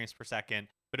 30 frames per second,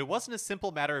 but it wasn't a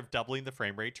simple matter of doubling the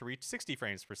frame rate to reach 60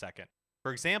 frames per second.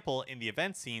 For example, in the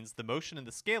event scenes, the motion and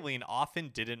the scaling often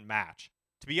didn't match.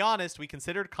 To be honest, we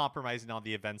considered compromising on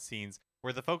the event scenes,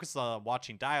 where the focus is on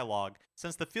watching dialogue,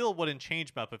 since the feel wouldn't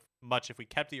change much if we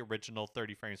kept the original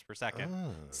 30 frames per second.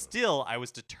 Oh. Still, I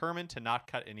was determined to not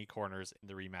cut any corners in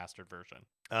the remastered version.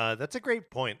 That's a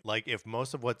great point. Like, if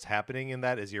most of what's happening in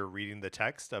that is you're reading the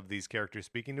text of these characters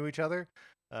speaking to each other,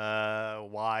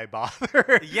 why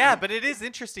bother? Yeah, but it is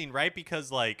interesting, right?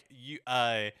 Because like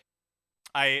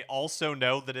I also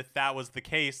know that if that was the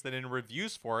case, then in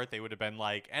reviews for it, they would have been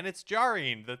like, and it's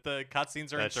jarring that the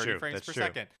cutscenes are That's in 30 true, frames that's per true.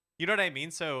 second. You know what I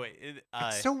mean? So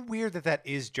It's so weird that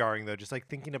is jarring, though. Just like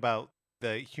thinking about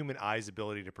the human eye's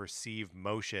ability to perceive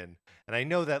motion. And I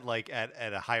know that like at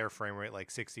a higher frame rate, like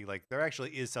 60, like there actually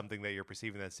is something that you're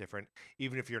perceiving that's different,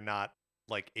 even if you're not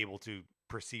like able to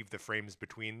perceive the frames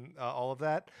between all of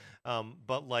that.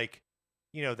 But like,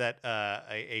 that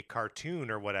a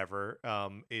cartoon or whatever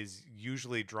is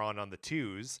usually drawn on the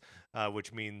twos,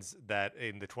 which means that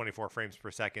in the 24 frames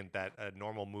per second that a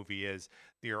normal movie is,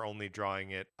 you're only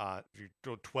drawing it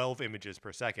 12 images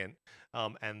per second,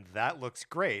 and that looks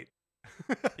great.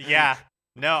 yeah.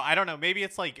 No, I don't know. Maybe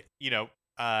it's like,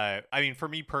 I mean, for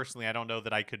me personally, I don't know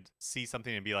that I could see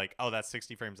something and be like, oh, that's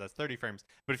 60 frames, that's 30 frames.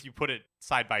 But if you put it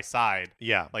side by side,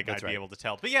 Yeah, like that's I'd right. be able to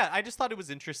tell. But yeah, I just thought it was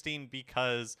interesting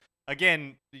because,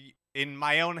 again, in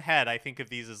my own head, I think of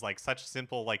these as like such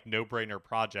simple, like no-brainer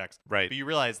projects. Right. But you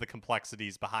realize the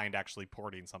complexities behind actually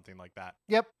porting something like that.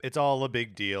 Yep, it's all a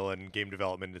big deal, and game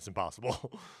development is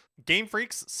impossible. Game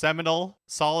Freak's seminal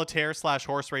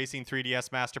solitaire/horse racing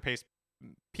 3DS masterpiece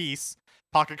piece,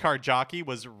 Pocket Card Jockey,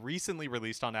 was recently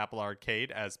released on Apple Arcade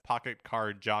as Pocket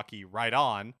Card Jockey Ride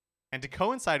On. And to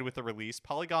coincide with the release,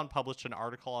 Polygon published an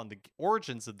article on the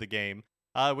origins of the game,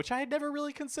 which I had never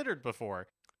really considered before.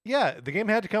 Yeah, the game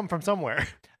had to come from somewhere.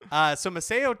 So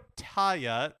Masao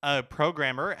Taya, a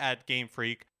programmer at Game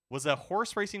Freak, was a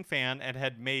horse racing fan and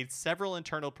had made several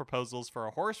internal proposals for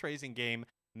a horse racing game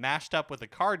mashed up with a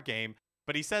card game,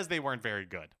 but he says they weren't very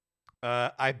good.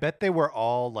 I bet they were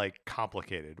all like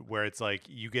complicated, where it's like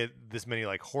you get this many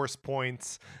like horse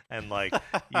points, and like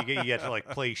you get to like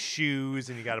play shoes,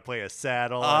 and you got to play a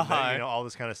saddle, and then, all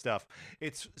this kind of stuff.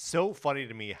 It's so funny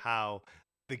to me how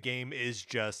the game is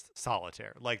just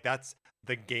solitaire. Like that's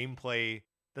the gameplay.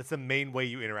 That's the main way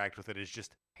you interact with it, is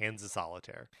just hands of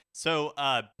solitaire. So,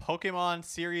 Pokemon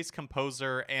series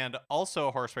composer and also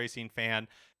a horse racing fan,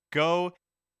 Go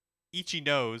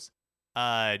Ichino's,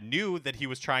 knew that he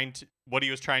was trying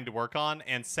to work on,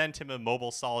 and sent him a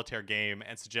mobile solitaire game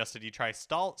and suggested he try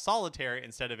solitaire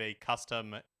instead of a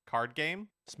custom card game.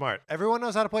 Smart. Everyone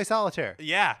knows how to play solitaire.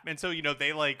 Yeah, and so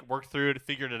they like worked through it,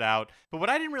 figured it out. But what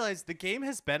I didn't realize, the game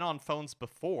has been on phones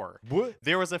before. What?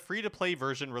 There was a free-to-play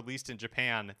version released in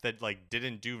Japan that like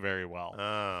didn't do very well.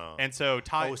 Oh. And so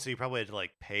so you probably had to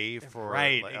like pay for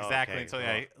right, like, exactly. okay, And so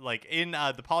well. like in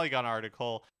the Polygon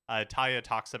article, Taya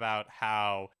talks about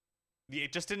how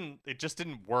it just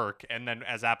didn't work. And then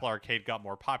as Apple Arcade got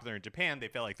more popular in Japan, they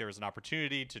felt like there was an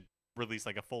opportunity to release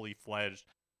like a fully fledged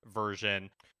version.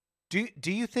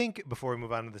 Do you think, before we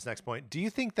move on to this next point, do you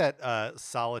think that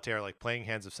solitaire, like playing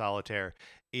hands of solitaire,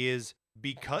 is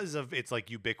because of its like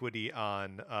ubiquity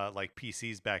on like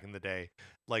PCs back in the day,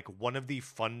 like one of the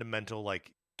fundamental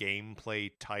like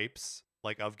gameplay types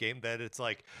like of game, that it's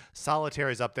like solitaire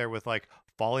is up there with like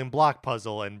falling block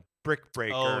puzzle and brick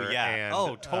breaker? Oh, yeah. And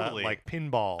Oh, totally. like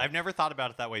pinball. I've never thought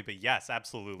about it that way, but yes,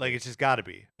 absolutely. Like it's just got to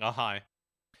be.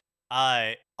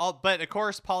 But of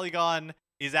course, Polygon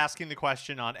is asking the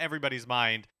question on everybody's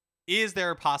mind: is there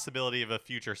a possibility of a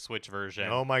future Switch version?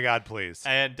 Oh my God, please.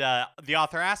 And the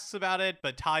author asks about it,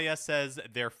 but Taya says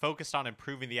they're focused on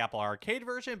improving the Apple Arcade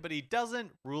version, but he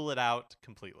doesn't rule it out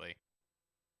completely.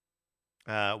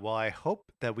 Well, I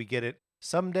hope that we get it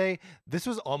someday. This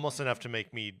was almost enough to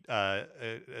make me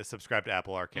subscribe to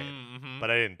Apple Arcade,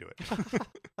 but I didn't do it.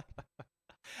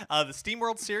 The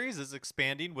SteamWorld series is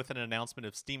expanding with an announcement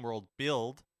of SteamWorld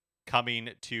Build coming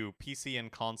to PC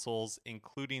and consoles,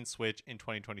 including Switch, in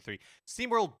 2023.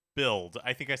 SteamWorld Build.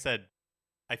 I think I said,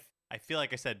 I feel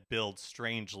like I said build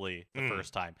strangely the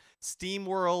first time.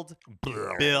 SteamWorld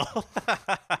Build.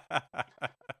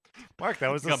 Mark,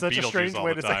 that was such a strange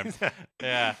way to say that.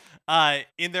 Yeah.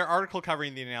 In their article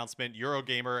covering the announcement,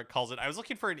 Eurogamer calls it, I was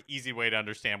looking for an easy way to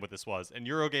understand what this was, and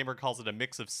Eurogamer calls it a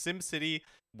mix of SimCity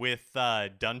with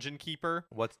Dungeon Keeper.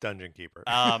 What's Dungeon Keeper?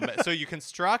 So you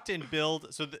construct and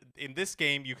build, in this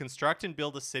game, you construct and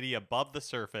build a city above the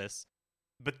surface,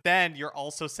 but then you're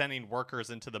also sending workers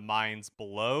into the mines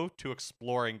below to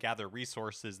explore and gather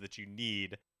resources that you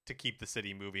need to keep the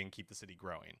city moving and keep the city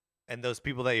growing. And those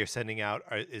people that you're sending out,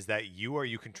 is that you? Are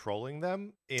you controlling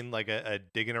them in like a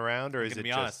digging around, or is it be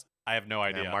just? Honest, I have no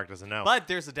idea. Mark doesn't know. But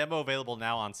there's a demo available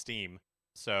now on Steam,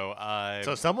 so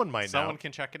so someone might know. Someone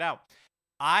can check it out.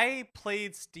 I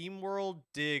played SteamWorld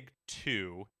Dig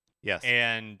 2, Yes.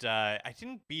 and I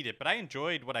didn't beat it, but I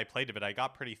enjoyed what I played of it. I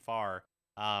got pretty far.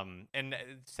 And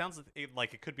it sounds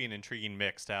like it could be an intriguing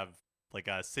mix to have like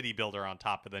a city builder on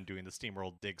top and then doing the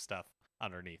SteamWorld Dig stuff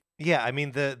underneath. Yeah, I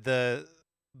mean the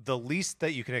least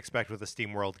that you can expect with a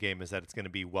SteamWorld game is that it's going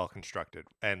to be well constructed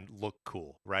and look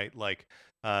cool, right? Like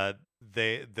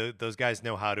those guys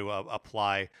know how to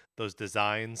apply those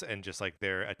designs and just like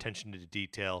their attention to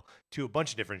detail to a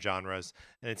bunch of different genres,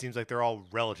 and it seems like they're all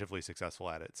relatively successful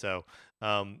at it. So,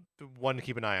 one to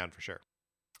keep an eye on for sure.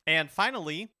 And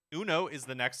finally, Uno is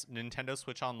the next Nintendo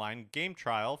Switch Online game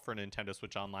trial for Nintendo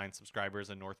Switch Online subscribers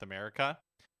in North America.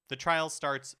 The trial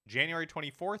starts January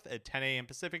 24th at 10 a.m.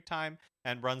 Pacific time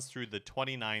and runs through the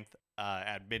 29th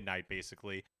at midnight,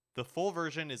 basically. The full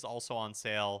version is also on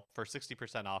sale for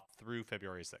 60% off through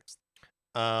February 6th.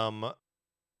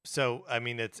 So I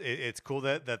mean, it's cool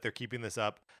that they're keeping this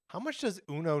up. How much does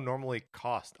Uno normally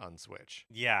cost on Switch?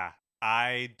 Yeah,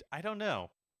 I don't know.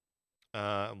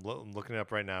 I'm looking it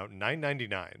up right now.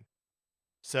 $9.99.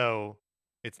 So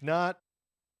it's not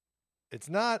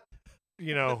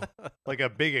like a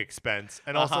big expense,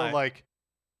 and also like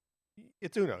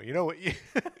it's Uno. You know what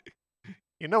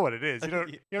you know what it is. You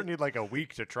don't need like a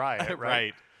week to try it, right?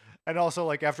 Right. And also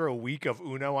like after a week of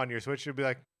Uno on your Switch, you'll be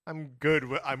like, I'm good.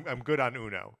 I'm good on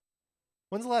Uno.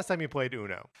 When's the last time you played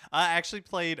Uno? I actually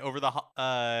played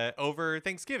over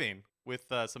Thanksgiving with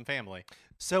some family.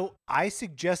 So I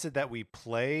suggested that we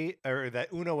play, or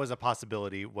that Uno was a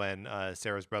possibility when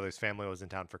Sarah's brother's family was in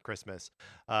town for Christmas,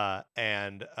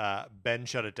 and Ben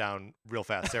shut it down real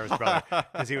fast. Sarah's brother,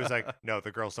 because he was like, "No,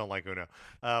 the girls don't like Uno,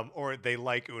 or they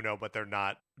like Uno, but they're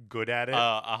not good at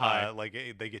it. Like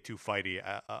they get too fighty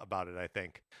about it, I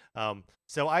think."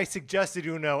 So I suggested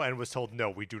Uno and was told,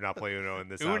 "No, we do not play Uno in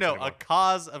this house Uno, anymore." a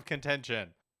cause of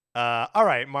contention. All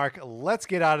right, Mark, let's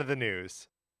get out of the news.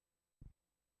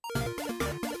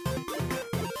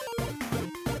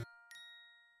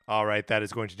 All right, that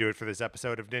is going to do it for this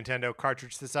episode of Nintendo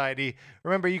Cartridge Society.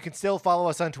 Remember, you can still follow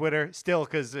us on Twitter, still,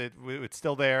 because it's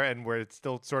still there and we're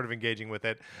still sort of engaging with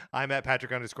it. I'm at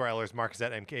Patrick_Ellers, Mark is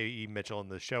at MKE Mitchell,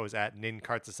 and the show is at Nin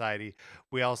Cart Society.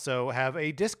 We also have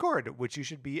a Discord, which you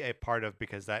should be a part of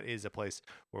because that is a place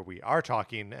where we are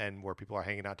talking and where people are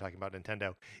hanging out talking about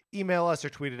Nintendo. Email us or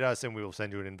tweet at us and we will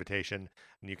send you an invitation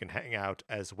and you can hang out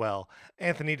as well.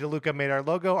 Anthony DeLuca made our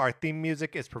logo. Our theme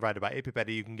music is provided by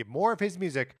 8BitBetty. You can get more of his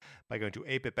music by going to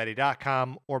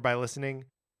 8bitbetty.com or by listening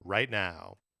right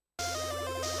now.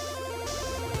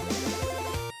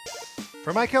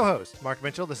 For my co-host, Mark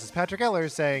Mitchell, this is Patrick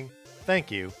Ellers saying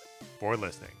thank you for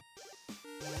listening.